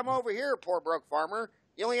 hey, come over here, poor broke farmer.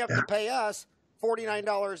 You only have to pay us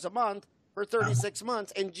 $49 a month for 36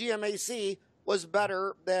 months. And GMAC was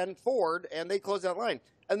better than Ford, and they closed that line.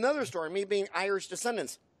 Another story, me being Irish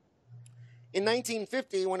descendants. In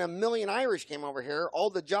 1950, when 1 million Irish came over here, all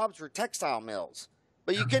the jobs were textile mills.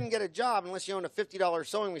 But you couldn't get a job unless you owned a $50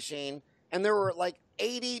 sewing machine. And there were like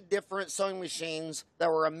 80 different sewing machines that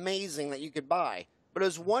were amazing that you could buy. But it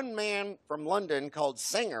was one man from London called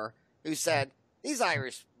Singer who said, these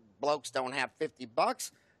Irish blokes don't have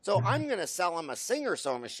 $50, so I'm going to sell them a Singer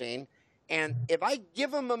sewing machine. And if I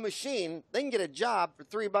give them a machine, they can get a job for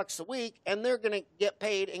 $3 a week, and they're going to get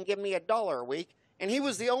paid and give me $1 a week. And he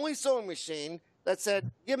was the only sewing machine that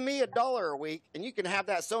said, give me $1 a week, and you can have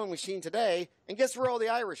that sewing machine today. And guess where all the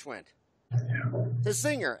Irish went? To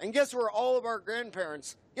Singer. And guess where all of our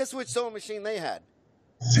grandparents, guess which sewing machine they had?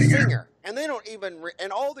 Singer. And they don't even,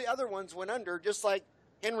 and all the other ones went under, just like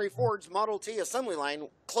Henry Ford's Model T assembly line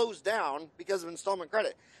closed down because of installment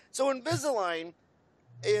credit. So Invisalign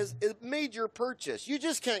is a major purchase. You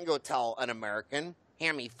just can't go tell an American,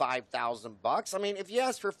 hand me $5,000. I mean, if you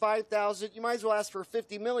ask for $5,000, you might as well ask for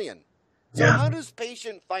 $50 million. So how does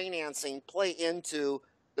patient financing play into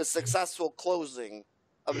the successful closing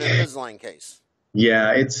of an Invisalign case?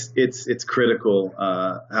 Yeah, it's critical,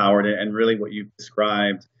 Howard, and really what you've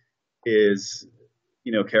described is,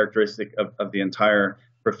 characteristic of the entire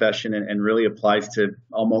profession, and really applies to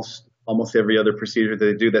almost every other procedure that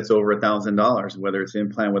they do that's over $1,000, whether it's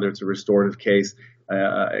implant, whether it's a restorative case,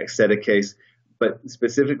 aesthetic case, but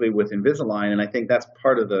specifically with Invisalign. And I think that's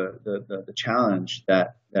part of the challenge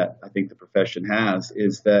that I think the profession has,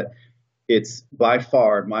 is that it's by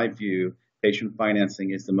far, in my view, patient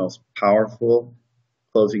financing is the most powerful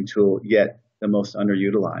closing tool, yet the most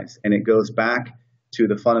underutilized. And it goes back to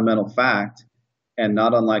the fundamental fact, and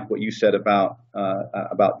not unlike what you said about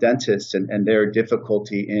dentists and their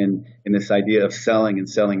difficulty in this idea of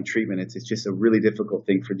selling treatment. It's just a really difficult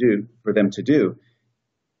thing for them to do.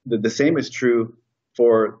 The same is true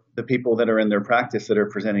for the people that are in their practice that are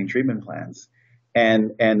presenting treatment plans.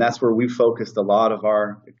 And that's where we focused a lot of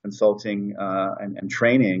our consulting and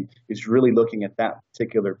training, is really looking at that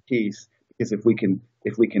particular piece. Because if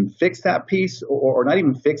we can fix that piece, or not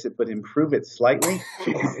even fix it, but improve it slightly,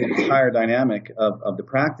 changes the entire dynamic of the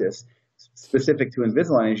practice. Specific to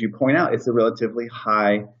Invisalign, as you point out, it's a relatively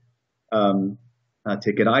high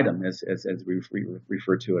ticket item, as we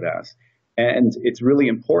refer to it as. And it's really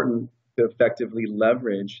important to effectively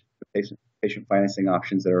leverage the patient financing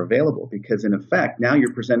options that are available, because in effect, now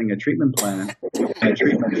you're presenting a treatment plan and a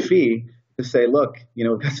treatment fee to say, look,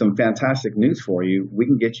 we've got some fantastic news for you. We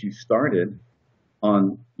can get you started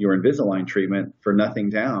on your Invisalign treatment for nothing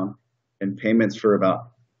down, and payments for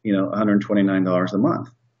about, $129 a month.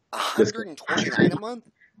 $129 a month?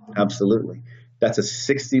 Absolutely. That's a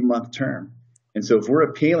 60-month term. And so if we're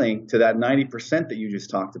appealing to that 90% that you just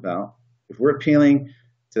talked about, if we're appealing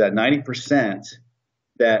to that 90%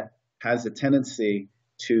 that has a tendency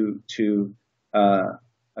to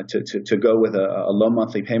go with a low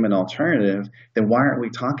monthly payment alternative, then why aren't we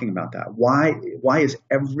talking about that? Why is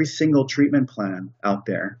every single treatment plan out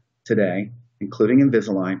there today, including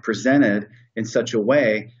Invisalign, presented in such a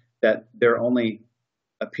way that they're only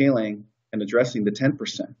appealing and addressing the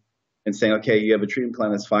 10% and saying, okay, you have a treatment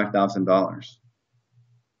plan that's $5,000.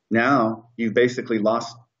 Now you've basically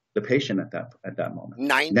lost the patient at that moment.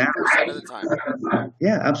 90% of the time.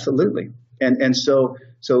 Yeah, absolutely. And so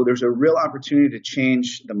there's a real opportunity to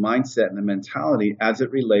change the mindset and the mentality as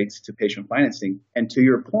it relates to patient financing. And to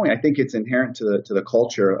your point, I think it's inherent to the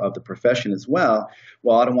culture of the profession as well.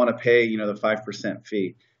 Well, I don't want to pay, the 5%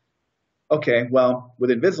 fee. Okay, well, with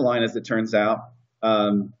Invisalign, as it turns out,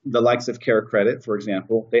 the likes of Care Credit, for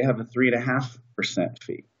example, they have a 3.5%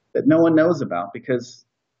 fee that no one knows about, because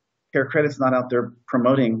Care Credit's not out there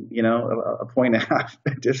promoting, a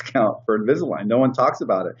 1.5% discount for Invisalign. No one talks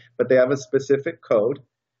about it, but they have a specific code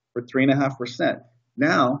for 3.5%.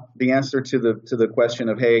 Now, the answer to the question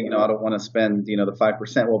of, hey, I don't want to spend, the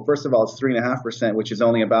 5%. Well, first of all, it's 3.5%, which is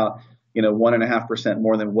only about, 1.5%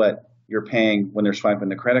 more than what you're paying when they're swiping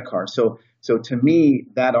the credit card. So to me,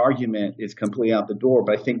 that argument is completely out the door.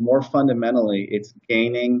 But I think more fundamentally, it's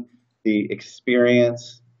gaining the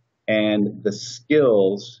experience and the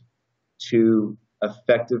skills to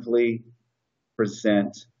effectively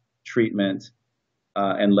present treatment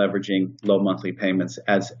and leveraging low monthly payments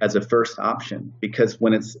as a first option. Because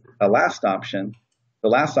when it's a last option, the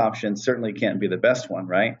last option certainly can't be the best one,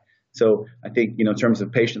 right? So I think, in terms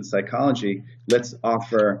of patient psychology, let's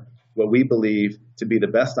offer what we believe to be the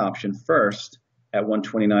best option first at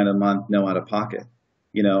 $129 a month, no out of pocket.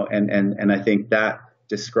 and I think that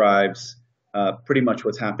describes pretty much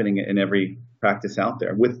what's happening in every practice out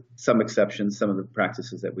there, with some exceptions, some of the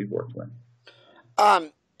practices that we've worked with.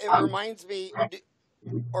 It reminds me,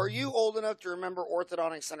 are you old enough to remember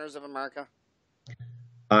Orthodontic Centers of America?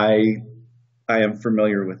 I am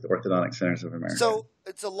familiar with Orthodontic Centers of America. So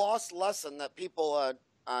it's a lost lesson that people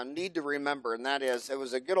need to remember, and that is, it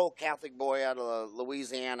was a good old Catholic boy out of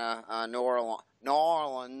Louisiana, New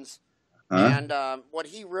Orleans, and what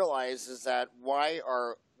he realized is that why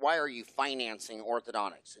are you financing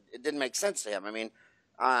orthodontics? It didn't make sense to him. I mean,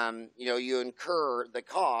 you incur the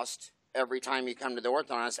cost every time you come to the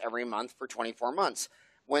orthodontist every month for 24 months.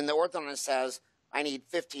 When the orthodontist says, I need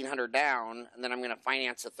 $1,500 down, and then I'm going to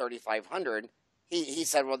finance at $3,500, he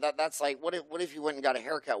said, well, that's like, what if you went and got a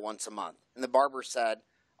haircut once a month? And the barber said,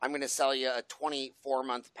 I'm going to sell you a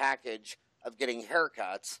 24-month package of getting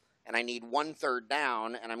haircuts, and I need 1/3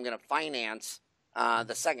 down, and I'm going to finance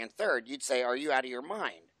the second third. You'd say, are you out of your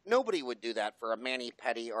mind? Nobody would do that for a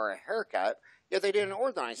mani-pedi or a haircut. Yet they did an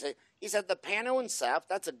orthodontist. He said the pano and ceph,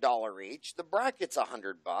 that's $1 each. The bracket's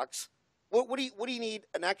 $100. What do you need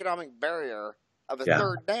an economic barrier of a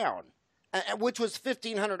third down? Which was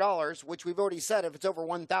 $1,500, which we've already said, if it's over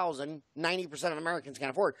 $1,000, 90% of Americans can't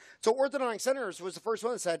afford. So Orthodontic Centers was the first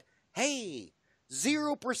one that said, hey,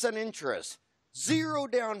 0% interest, 0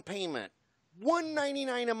 down payment,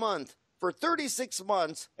 $199 a month for 36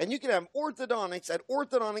 months, and you can have orthodontics at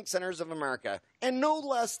Orthodontic Centers of America. And no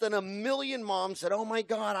less than 1 million moms said, oh my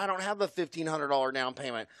God, I don't have a $1,500 down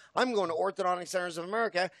payment. I'm going to Orthodontic Centers of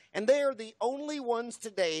America, and they are the only ones to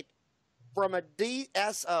date from a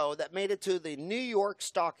DSO that made it to the New York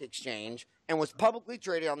Stock Exchange and was publicly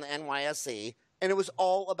traded on the NYSE, and it was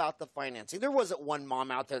all about the financing. There wasn't one mom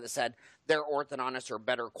out there that said their orthodontists are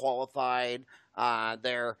better qualified,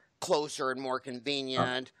 they're closer and more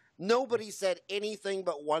convenient. Nobody said anything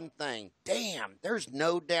but one thing. Damn, there's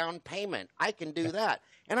no down payment. I can do that.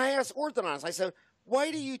 And I asked orthodontists, I said,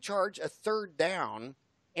 why do you charge a third down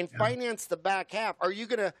and finance the back half? Are you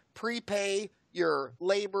going to prepay your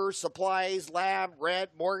labor, supplies, lab,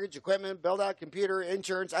 rent, mortgage, equipment, build out, computer,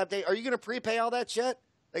 insurance, update? Are you going to prepay all that shit?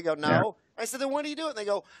 They go, no. Yeah. I said, then why do you do it? And they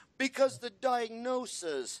go, because the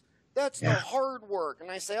diagnosis, that's the hard work. And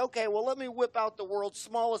I say, okay, well, let me whip out the world's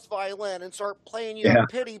smallest violin and start playing you a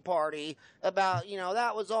pity party about,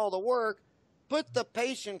 that was all the work. Put the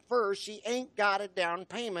patient first. She ain't got a down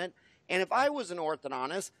payment. And if I was an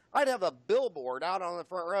orthodontist, I'd have a billboard out on the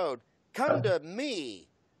front road. Come to me.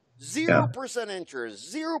 0%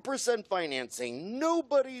 interest, 0% financing, no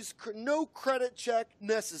credit check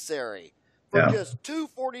necessary. For just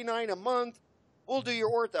 $249 a month, we'll do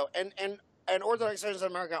your ortho. And Orthodontic Centers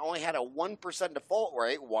of America only had a 1% default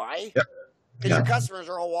rate. Why? Because your customers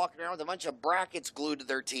are all walking around with a bunch of brackets glued to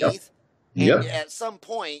their teeth. And at some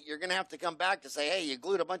point, you're going to have to come back to say, hey, you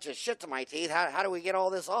glued a bunch of shit to my teeth. How do we get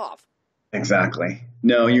all this off? Exactly.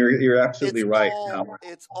 No, you're absolutely right.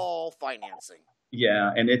 It's all financing.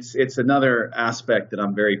 Yeah, and it's another aspect that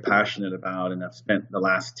I'm very passionate about, and I've spent the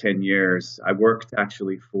last 10 years. I worked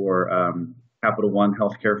actually for Capital One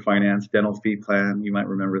Healthcare Finance Dental Fee Plan. You might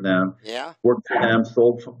remember them. Yeah. Worked for them,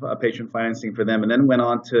 sold patient financing for them, and then went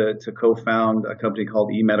on to co-found a company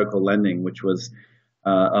called eMedical Lending, which was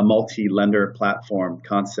a multi-lender platform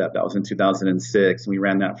concept. That was in 2006, and we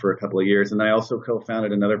ran that for a couple of years. And I also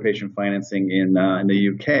co-founded another patient financing in the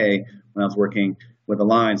UK when I was working with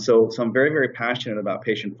Align. So I'm very, very passionate about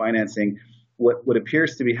patient financing. What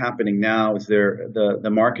appears to be happening now is the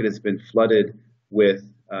market has been flooded with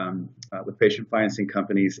patient financing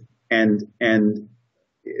companies, and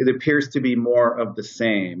it appears to be more of the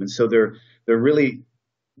same. And so they're really,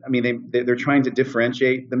 I mean, they're trying to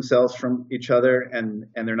differentiate themselves from each other, and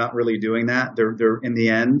they're not really doing that. They're in the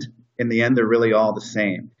end they're really all the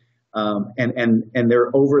same, and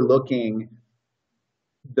they're overlooking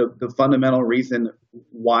the fundamental reason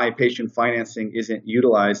why patient financing isn't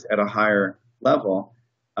utilized at a higher level,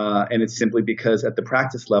 and it's simply because at the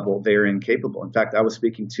practice level they're incapable. In fact, I was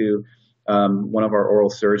speaking to one of our oral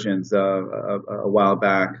surgeons a while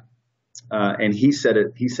back, and he said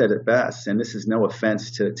it best. And this is no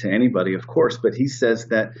offense to anybody, of course, but he says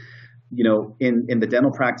that in the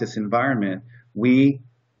dental practice environment, we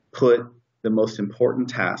put the most important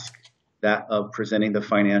task, that of presenting the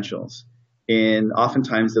financials, in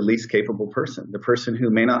oftentimes the least capable person, the person who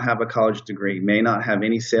may not have a college degree, may not have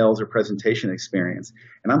any sales or presentation experience.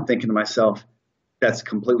 And I'm thinking to myself, that's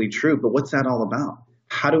completely true, but what's that all about?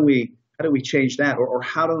 How do we change that? Or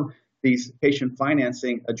how do these patient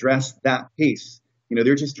financing address that piece?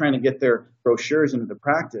 They're just trying to get their brochures into the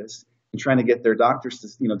practice and trying to get their doctors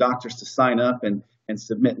to sign up and and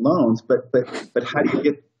submit loans, but how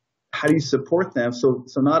do you support them? So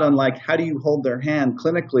not unlike, how do you hold their hand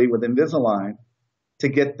clinically with Invisalign to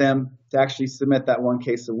get them to actually submit that one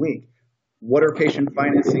case a week? What are patient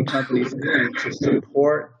financing companies doing to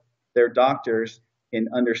support their doctors in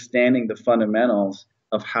understanding the fundamentals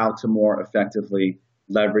of how to more effectively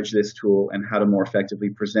leverage this tool and how to more effectively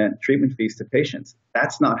present treatment fees to patients?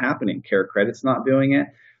 That's not happening. Care Credit's not doing it.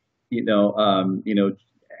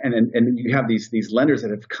 And you have these lenders that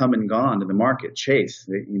have come and gone to the market. Chase,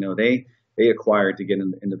 they acquired to get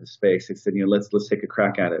into the space. They said, let's take a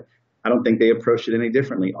crack at it. I don't think they approached it any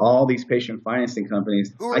differently. All these patient financing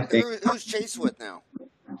companies, who's Chase with now?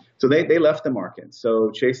 So they left the market. So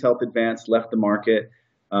Chase Health Advance left the market.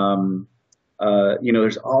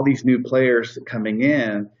 There's all these new players coming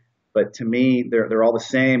in, but to me, they're all the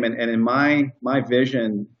same. And in my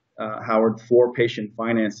vision, Howard, for patient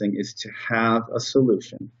financing is to have a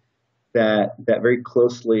solution that very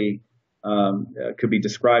closely could be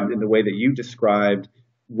described in the way that you described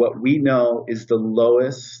what we know is the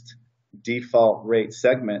lowest default rate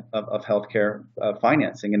segment of healthcare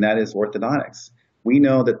financing, and that is orthodontics. We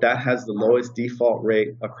know that has the lowest default rate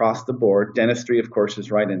across the board. Dentistry, of course,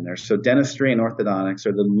 is right in there. So dentistry and orthodontics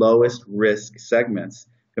are the lowest risk segments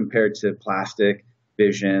compared to plastic,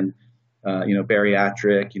 vision,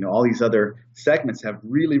 bariatric, all these other segments have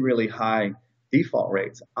really, really high default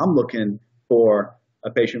rates. I'm looking for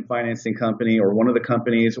a patient financing company or one of the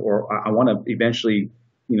companies, or I want to eventually,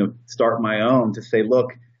 start my own to say,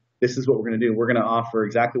 look, this is what we're going to do. We're going to offer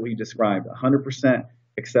exactly what you described, 100%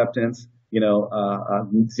 acceptance,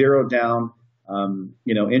 zero down,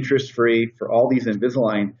 interest free for all these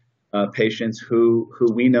Invisalign patients who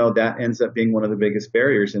we know that ends up being one of the biggest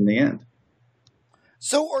barriers in the end.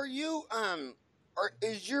 So are you,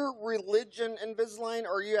 is your religion Invisalign,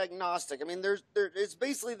 or are you agnostic? I mean, it's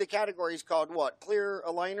basically the category is called what? Clear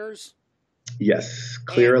aligners? Yes,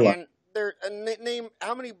 clear aligners. And name,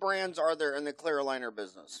 how many brands are there in the clear aligner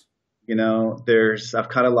business? I've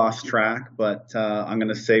kind of lost track, but I'm going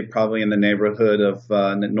to say probably in the neighborhood of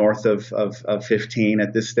north of 15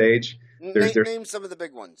 at this stage. Name some of the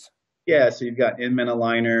big ones. Yeah, so you've got Inman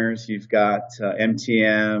aligners, you've got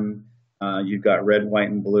MTM, you've got red, white,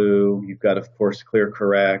 and blue. You've got, of course,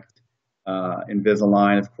 ClearCorrect,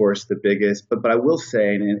 Invisalign, of course, the biggest. But I will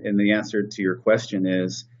say, and the answer to your question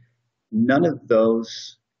is, none of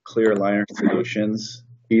those clear aligner solutions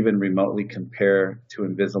even remotely compare to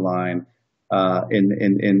Invisalign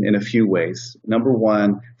in a few ways. Number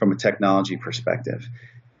one, from a technology perspective,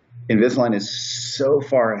 Invisalign is so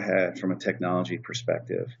far ahead from a technology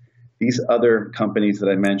perspective. These other companies that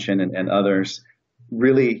I mentioned and others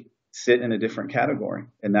really sit in a different category,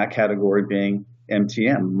 and that category being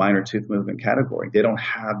MTM, minor tooth movement category. They don't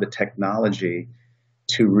have the technology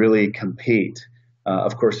to really compete.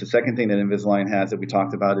 Of course, the second thing that Invisalign has that we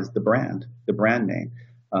talked about is the brand name,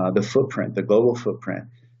 the footprint, the global footprint.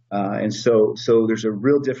 And so there's a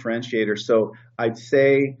real differentiator. So I'd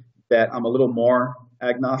say that I'm a little more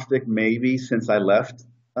agnostic maybe since I left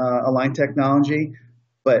Align Technology,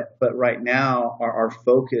 but right now our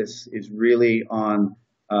focus is really on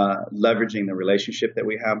leveraging the relationship that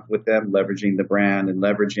we have with them, leveraging the brand, and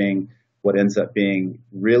leveraging what ends up being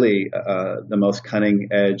really the most cutting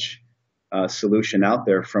edge solution out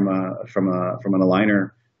there from an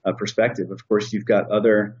aligner perspective. Of course, you've got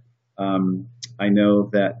other. I know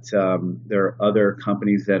that there are other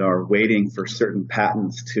companies that are waiting for certain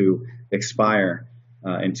patents to expire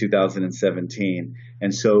in 2017,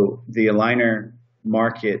 and so the aligner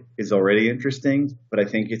market is already interesting, but I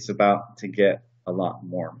think it's about to get a lot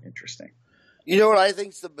more interesting. You know what I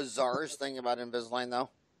think is the bizarrest thing about Invisalign, though?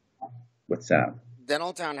 What's that?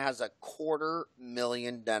 Dentaltown has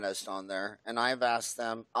 250,000 dentists on there, and I've asked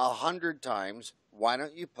them 100 times, why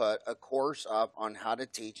don't you put a course up on how to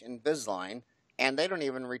teach Invisalign? And they don't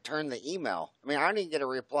even return the email. I mean, I don't even get a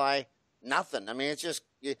reply, nothing. I mean, it's just,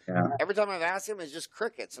 every time I've asked him, it's just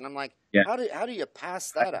crickets. And I'm like, how do you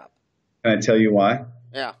pass that up? Can I tell you why?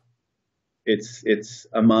 Yeah. It's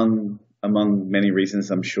among many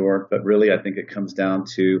reasons, I'm sure, but really I think it comes down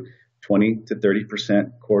to 20 to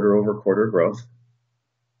 30% quarter over quarter growth.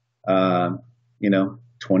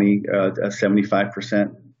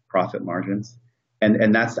 75% profit margins.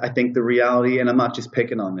 And that's, I think, the reality. And I'm not just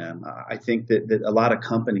picking on them. I think that a lot of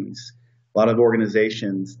companies, a lot of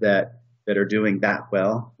organizations that are doing that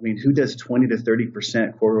well. I mean, who does 20 to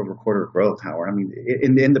 30% quarter over quarter growth, Howard? I mean,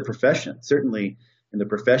 in the profession, certainly in the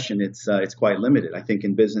profession, it's quite limited. I think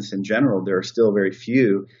in business in general, there are still very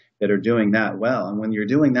few that are doing that well. And when you're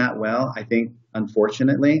doing that well, I think,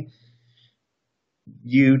 unfortunately,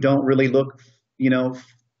 you don't really look,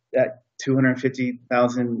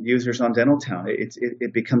 250,000 users on Dentaltown.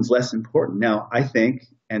 It becomes less important. Now, I think,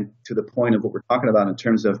 and to the point of what we're talking about in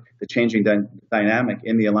terms of the changing dynamic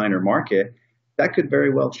in the aligner market, that could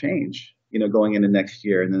very well change, going into next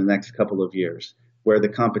year and in the next couple of years, where the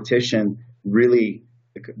competition really,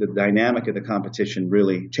 the dynamic of the competition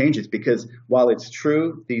really changes. Because while it's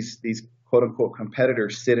true, these quote unquote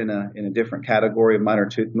competitors sit in a different category of minor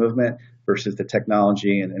tooth movement versus the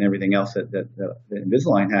technology and everything else that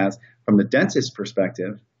Invisalign has. From the dentist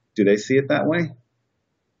perspective, do they see it that way?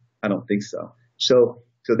 I don't think so. So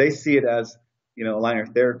they see it as,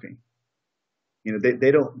 aligner therapy.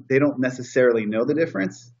 They don't necessarily know the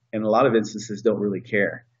difference, and in a lot of instances don't really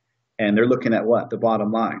care. And they're looking at what? The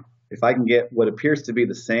bottom line. If I can get what appears to be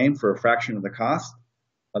the same for a fraction of the cost,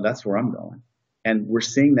 that's where I'm going. And we're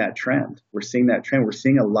seeing that trend. We're seeing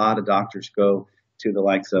a lot of doctors go to the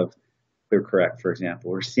likes of ClearCorrect, for example.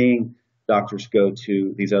 We're seeing doctors go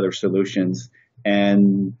to these other solutions,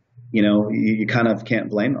 and you kind of can't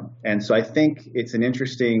blame them. And so I think it's an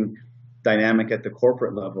interesting dynamic at the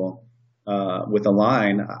corporate level with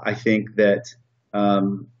Align. I think that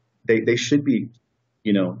they should be,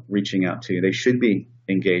 reaching out to you. They should be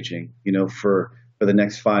engaging, for the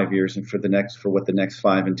next 5 years and for what the next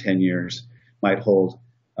 5 and 10 years might hold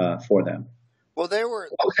for them. Well, they were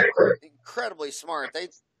incredibly smart.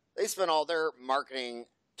 They spent all their marketing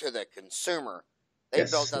to the consumer. They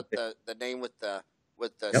built up the name with the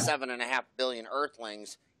 7.5 billion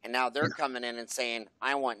Earthlings, and now they're coming in and saying,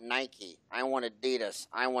 "I want Nike, I want Adidas,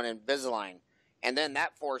 I want Invisalign," and then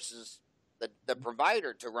that forces the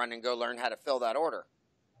provider to run and go learn how to fill that order.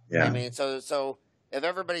 Yeah, I mean, so if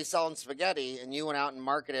everybody's selling spaghetti and you went out and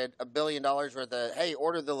marketed $1 billion worth of, hey,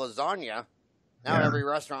 order the lasagna. Now every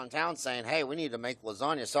restaurant in town saying, hey, we need to make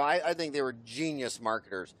lasagna. So I think they were genius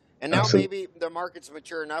marketers. And now maybe the market's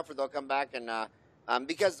mature enough where they'll come back and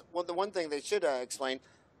because the one thing they should explain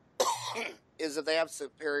is if they have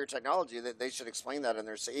superior technology, that they should explain that in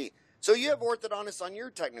their CE. So you have orthodontists on your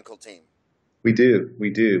technical team. We do.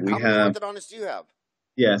 How many orthodontists do you have?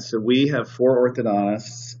 Yeah, so we have 4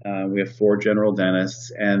 orthodontists. We have 4 general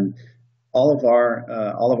dentists, and all of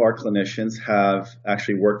our clinicians have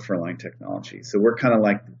actually worked for Align Technology. So we're kind of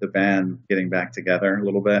like the band getting back together a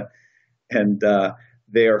little bit, and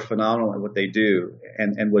they are phenomenal at what they do.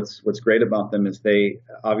 And what's great about them is they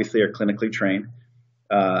obviously are clinically trained,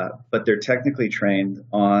 but they're technically trained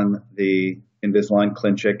on the Invisalign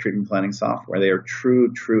ClinCheck treatment planning software. They are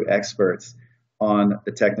true experts on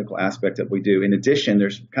the technical aspect that we do. In addition,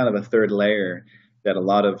 there's kind of a third layer that a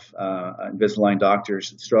lot of Invisalign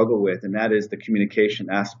doctors struggle with, and that is the communication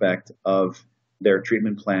aspect of their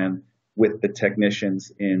treatment plan with the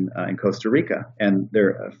technicians in Costa Rica. And they're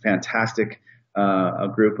a fantastic a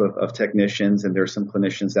group of technicians, and there's some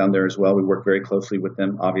clinicians down there as well. We work very closely with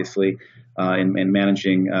them, obviously, in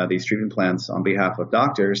managing these treatment plans on behalf of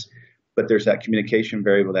doctors. But there's that communication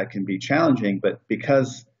variable that can be challenging. But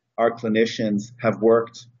because our clinicians have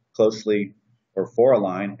worked closely for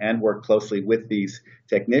Align and work closely with these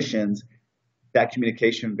technicians, that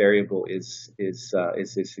communication variable is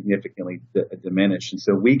significantly diminished. And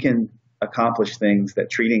so we can accomplish things that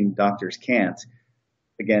treating doctors can't,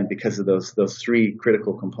 again, because of those 3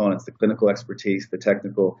 critical components: the clinical expertise, the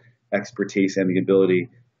technical expertise, and the ability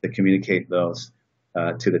to communicate those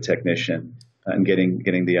to the technician and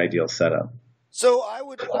getting the ideal setup. So I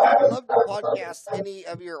would love to podcast any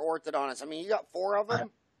of your orthodontists. I mean, you got 4 of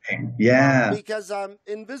them? Yeah. Because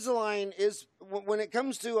Invisalign is, when it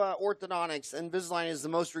comes to orthodontics, Invisalign is the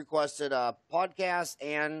most requested podcast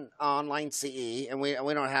and online CE, and we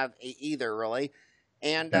don't have either really.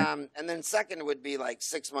 And and then second would be like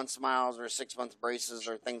 6-month smiles or 6-month braces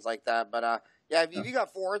or things like that. But yeah, if you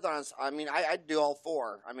got 4 orthodontists, I mean, I'd do all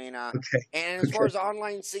 4. I mean, and as far as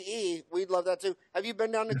online CE, we'd love that too. Have you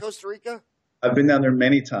been down to Costa Rica? I've been down there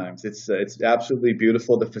many times. It's absolutely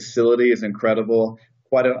beautiful. The facility is incredible.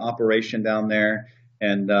 Quite an operation down there,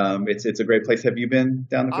 and it's a great place. Have you been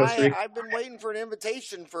down to Costa Rica? I've been waiting for an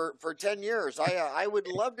invitation for 10 years. I would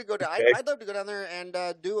love to go down. I'd love to go down there and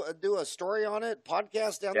do a story on it,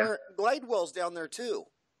 podcast down there. Glidewell's down there too.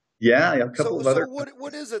 Yeah, a couple of other. So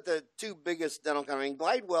what is it? The 2 biggest dental companies.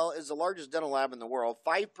 Glidewell is the largest dental lab in the world.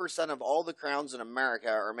 5% of all the crowns in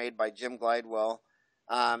America are made by Jim Glidewell.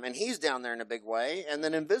 And he's down there in a big way. And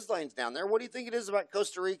then Invisalign's down there. What do you think it is about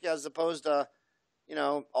Costa Rica as opposed to,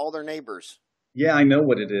 all their neighbors? Yeah, I know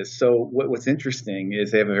what it is. So what's interesting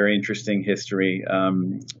is they have a very interesting history.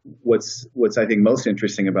 What's I think most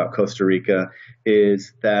interesting about Costa Rica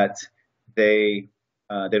is that they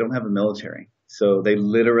don't have a military. So they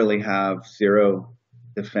literally have 0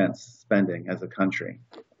 defense spending as a country.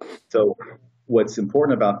 So what's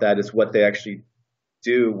important about that is what they actually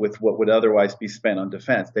do with what would otherwise be spent on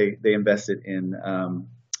defense. They invest it in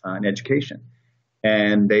education,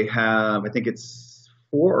 and they have, I think it's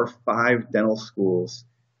 4 or 5 dental schools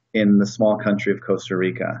in the small country of Costa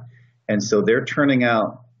Rica, and so they're turning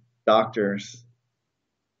out doctors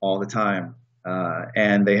all the time,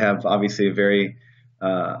 and they have obviously a very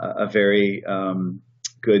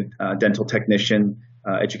good dental technician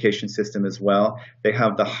education system as well. They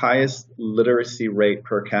have the highest literacy rate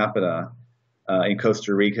per capita in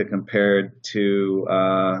Costa Rica compared to,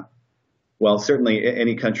 well, certainly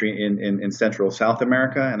any country in Central South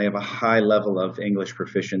America, and they have a high level of English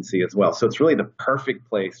proficiency as well. So it's really the perfect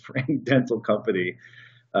place for any dental company,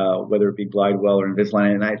 whether it be Glidewell or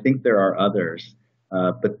Invisalign, and I think there are others.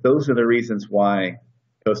 But those are the reasons why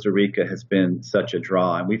Costa Rica has been such a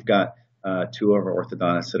draw. And we've got 2 of our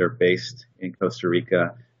orthodontists that are based in Costa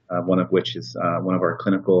Rica, one of which is one of our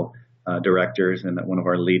clinical directors and one of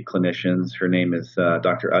our lead clinicians. Her name is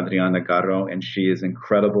Dr. Adriana Garro, and she is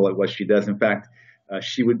incredible at what she does. In fact,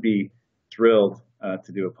 she would be thrilled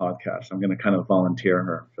to do a podcast. I'm going to kind of volunteer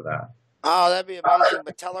her for that. Oh, that'd be amazing.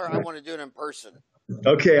 But tell her I want to do it in person.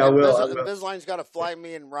 Okay, I will. Invisalign's got to fly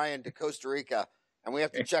me and Ryan to Costa Rica, and we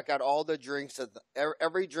have to check out all the drinks.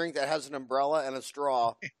 Every drink that has an umbrella and a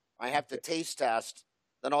straw, I have to taste test.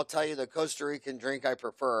 Then I'll tell you the Costa Rican drink I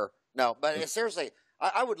prefer. No, but seriously,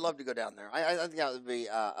 I would love to go down there. I think that would be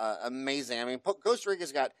amazing. I mean, Costa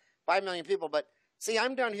Rica's got 5 million people, but see,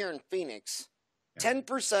 I'm down here in Phoenix.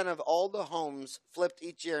 10% of all the homes flipped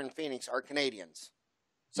each year in Phoenix are Canadians.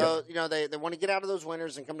 So, they want to get out of those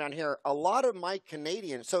winters and come down here. A lot of my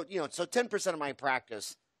Canadians, so 10% of my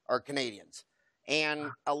practice are Canadians.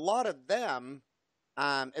 And a lot of them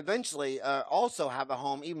eventually also have a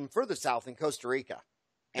home even further south in Costa Rica.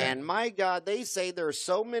 And my God, they say there are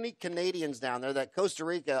so many Canadians down there that Costa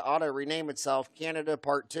Rica ought to rename itself Canada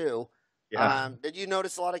Part 2. Yeah. Did you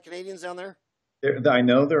notice a lot of Canadians down there? I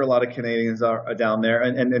know there are a lot of Canadians are down there.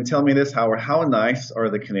 And tell me this, Howard, how nice are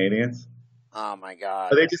the Canadians? Oh, my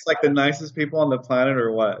God. Are they just like the nicest people on the planet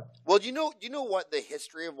or what? Well, do you know what the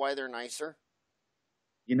history of why they're nicer?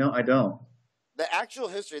 I don't. The actual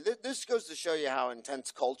history, this goes to show you how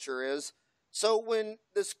intense culture is. So when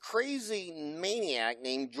this crazy maniac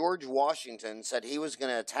named George Washington said he was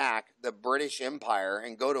going to attack the British Empire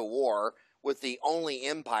and go to war with the only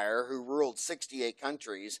empire who ruled 68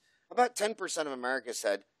 countries, about 10% of America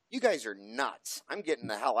said, "You guys are nuts. I'm getting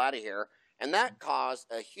the hell out of here." And that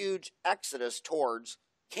caused a huge exodus towards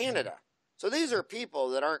Canada. So these are people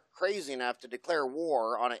that aren't crazy enough to declare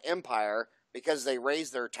war on an empire because they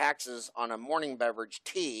raised their taxes on a morning beverage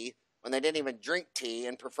tea when they didn't even drink tea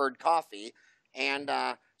and preferred coffee. And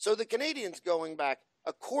so the Canadians going back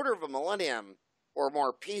a quarter of a millennium were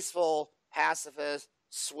more peaceful, pacifist,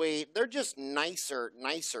 sweet. They're just nicer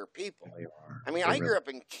people. I mean, I grew up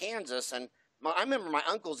in Kansas, and I remember my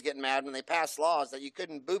uncles getting mad when they passed laws that you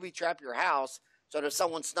couldn't booby trap your house. So that if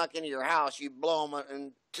someone snuck into your house, you blow them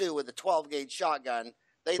in two with a 12-gauge shotgun.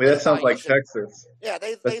 That sounds like Texas. Yeah,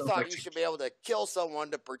 they thought you should be able to kill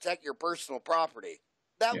someone to protect your personal property.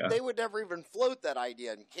 They would never even float that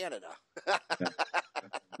idea in Canada.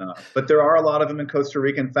 No. But there are a lot of them in Costa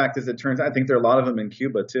Rica. In fact, as it turns out, I think there are a lot of them in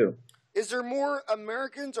Cuba too. Is there more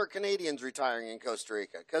Americans or Canadians retiring in Costa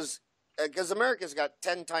Rica? Because America's got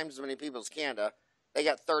 10 times as many people as Canada. They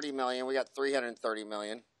got 30 million. We got 330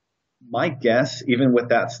 million. My guess, even with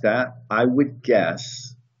that stat, I would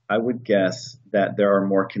guess that there are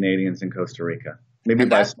more Canadians in Costa Rica. Maybe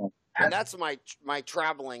by a small. And that's my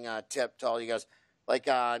traveling tip to all you guys. Like,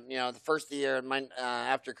 the first of the year,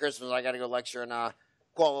 after Christmas, I got to go lecture in Kuala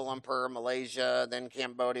Lumpur, Malaysia, then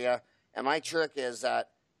Cambodia. And my trick is that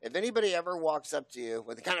if anybody ever walks up to you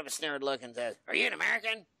with kind of a snared look and says, "Are you an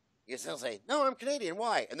American?" You still say, "No, I'm Canadian.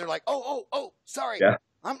 Why?" And they're like, oh, sorry. Yeah.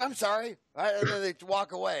 I'm sorry. And then they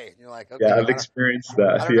walk away. And you're like, okay. Yeah, I've experienced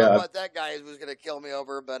that. I don't know what that guy was going to kill me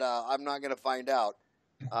over, but I'm not going to find out.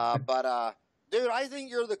 Dude, I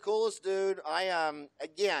think you're the coolest dude.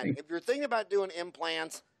 Again, if you're thinking about doing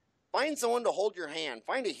implants, find someone to hold your hand.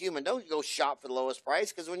 Find a human. Don't go shop for the lowest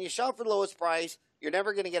price, because when you shop for the lowest price, you're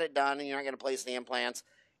never going to get it done, and you're not going to place the implants.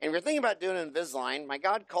 And if you're thinking about doing Invisalign, my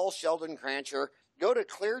God, call Sheldon Krancher. Go to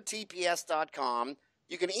ClearTPS.com.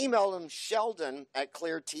 You can email him, Sheldon at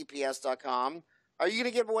ClearTPS.com. Are you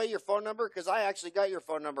going to give away your phone number? Because I actually got your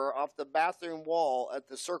phone number off the bathroom wall at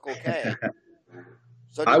the Circle K.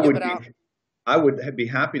 So do you give it out? I would be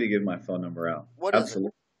happy to give my phone number out. What is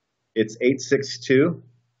it? It's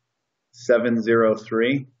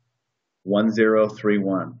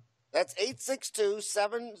 862-703-1031. That's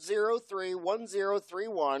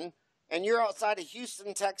 862-703-1031. And you're outside of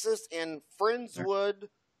Houston, Texas, in Friendswood.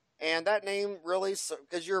 And that name really,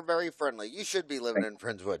 because you're very friendly. You should be living in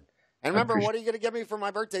Friendswood. And remember, what are you going to give me for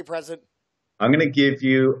my birthday present? I'm going to give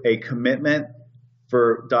you a commitment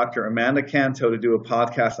for Dr. Amanda Canto to do a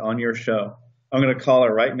podcast on your show. I'm going to call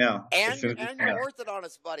her right now. And your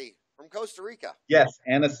orthodontist buddy from Costa Rica. Yes,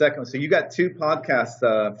 and a second one. So you got 2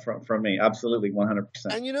 podcasts from me. Absolutely, 100%.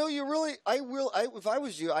 And you know, if I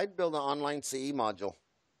was you, I'd build an online CE module.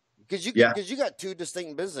 Because you got 2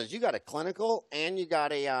 distinct businesses. You got a clinical and you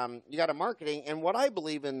got a marketing. And what I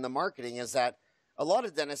believe in the marketing is that a lot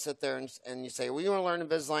of dentists sit there and you say, well, you want to learn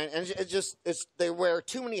Invisalign, and they wear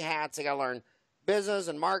too many hats. They got to learn business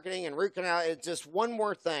and marketing and root canal. It's just one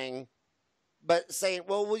more thing. But saying,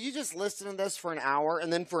 well, will you just listen to this for an hour,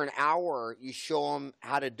 and then for an hour you show them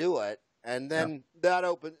how to do it, and then that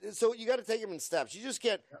opens. So you got to take them in steps. You just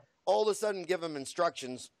can't all of a sudden give them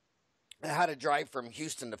instructions how to drive from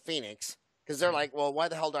Houston to Phoenix, because they're like, well, why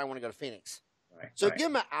the hell do I want to go to Phoenix? So give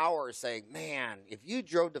them an hour saying, man, if you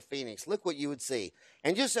drove to Phoenix, look what you would see.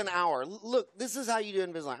 And just an hour. Look, this is how you do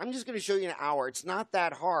Invisalign. I'm just going to show you an hour. It's not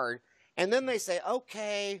that hard. And then they say,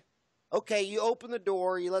 okay, you open the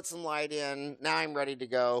door, you let some light in. Now I'm ready to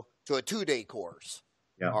go to a 2-day course.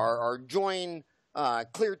 Or join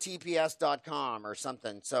ClearTPS.com or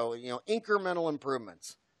something. So, incremental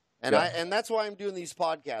improvements. And and that's why I'm doing these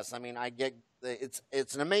podcasts. I mean,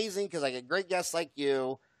 it's an amazing because I get great guests like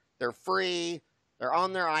you. They're free. They're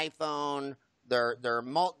on their iPhone.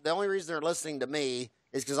 The only reason they're listening to me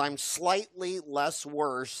is because I'm slightly less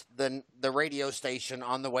worse than the radio station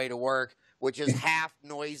on the way to work, which is half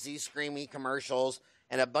noisy, screamy commercials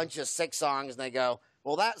and a bunch of sick songs. And they go,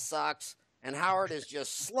 well, that sucks. And Howard is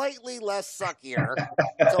just slightly less suckier.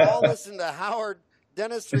 So I'll listen to Howard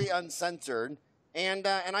Dentistry Uncensored. And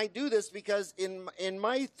I do this because in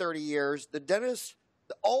my 30 years, the dentist,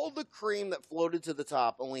 all the cream that floated to the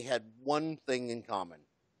top only had one thing in common.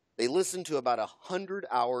 They listened to about 100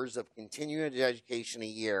 hours of continuing education a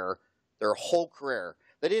year, their whole career.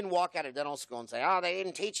 They didn't walk out of dental school and say, oh, they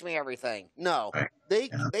didn't teach me everything. No, they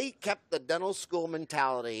kept the dental school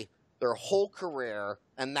mentality their whole career,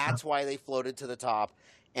 and that's why they floated to the top.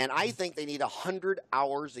 And I think they need 100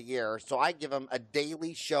 hours a year. So I give them a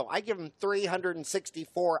daily show. I give them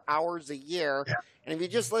 364 hours a year. And if you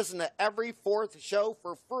just listen to every 4th show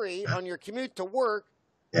for free on your commute to work,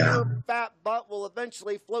 your fat butt will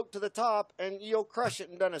eventually float to the top and you'll crush it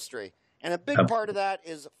in dentistry. And a big part of that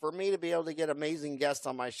is for me to be able to get amazing guests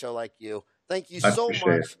on my show like you. Thank you so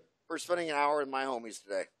much for spending an hour with my homies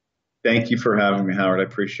today. Thank you for having me, Howard. I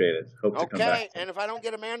appreciate it. Hope to come back. And if I don't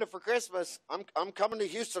get Amanda for Christmas, I'm coming to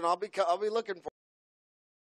Houston. I'll be looking for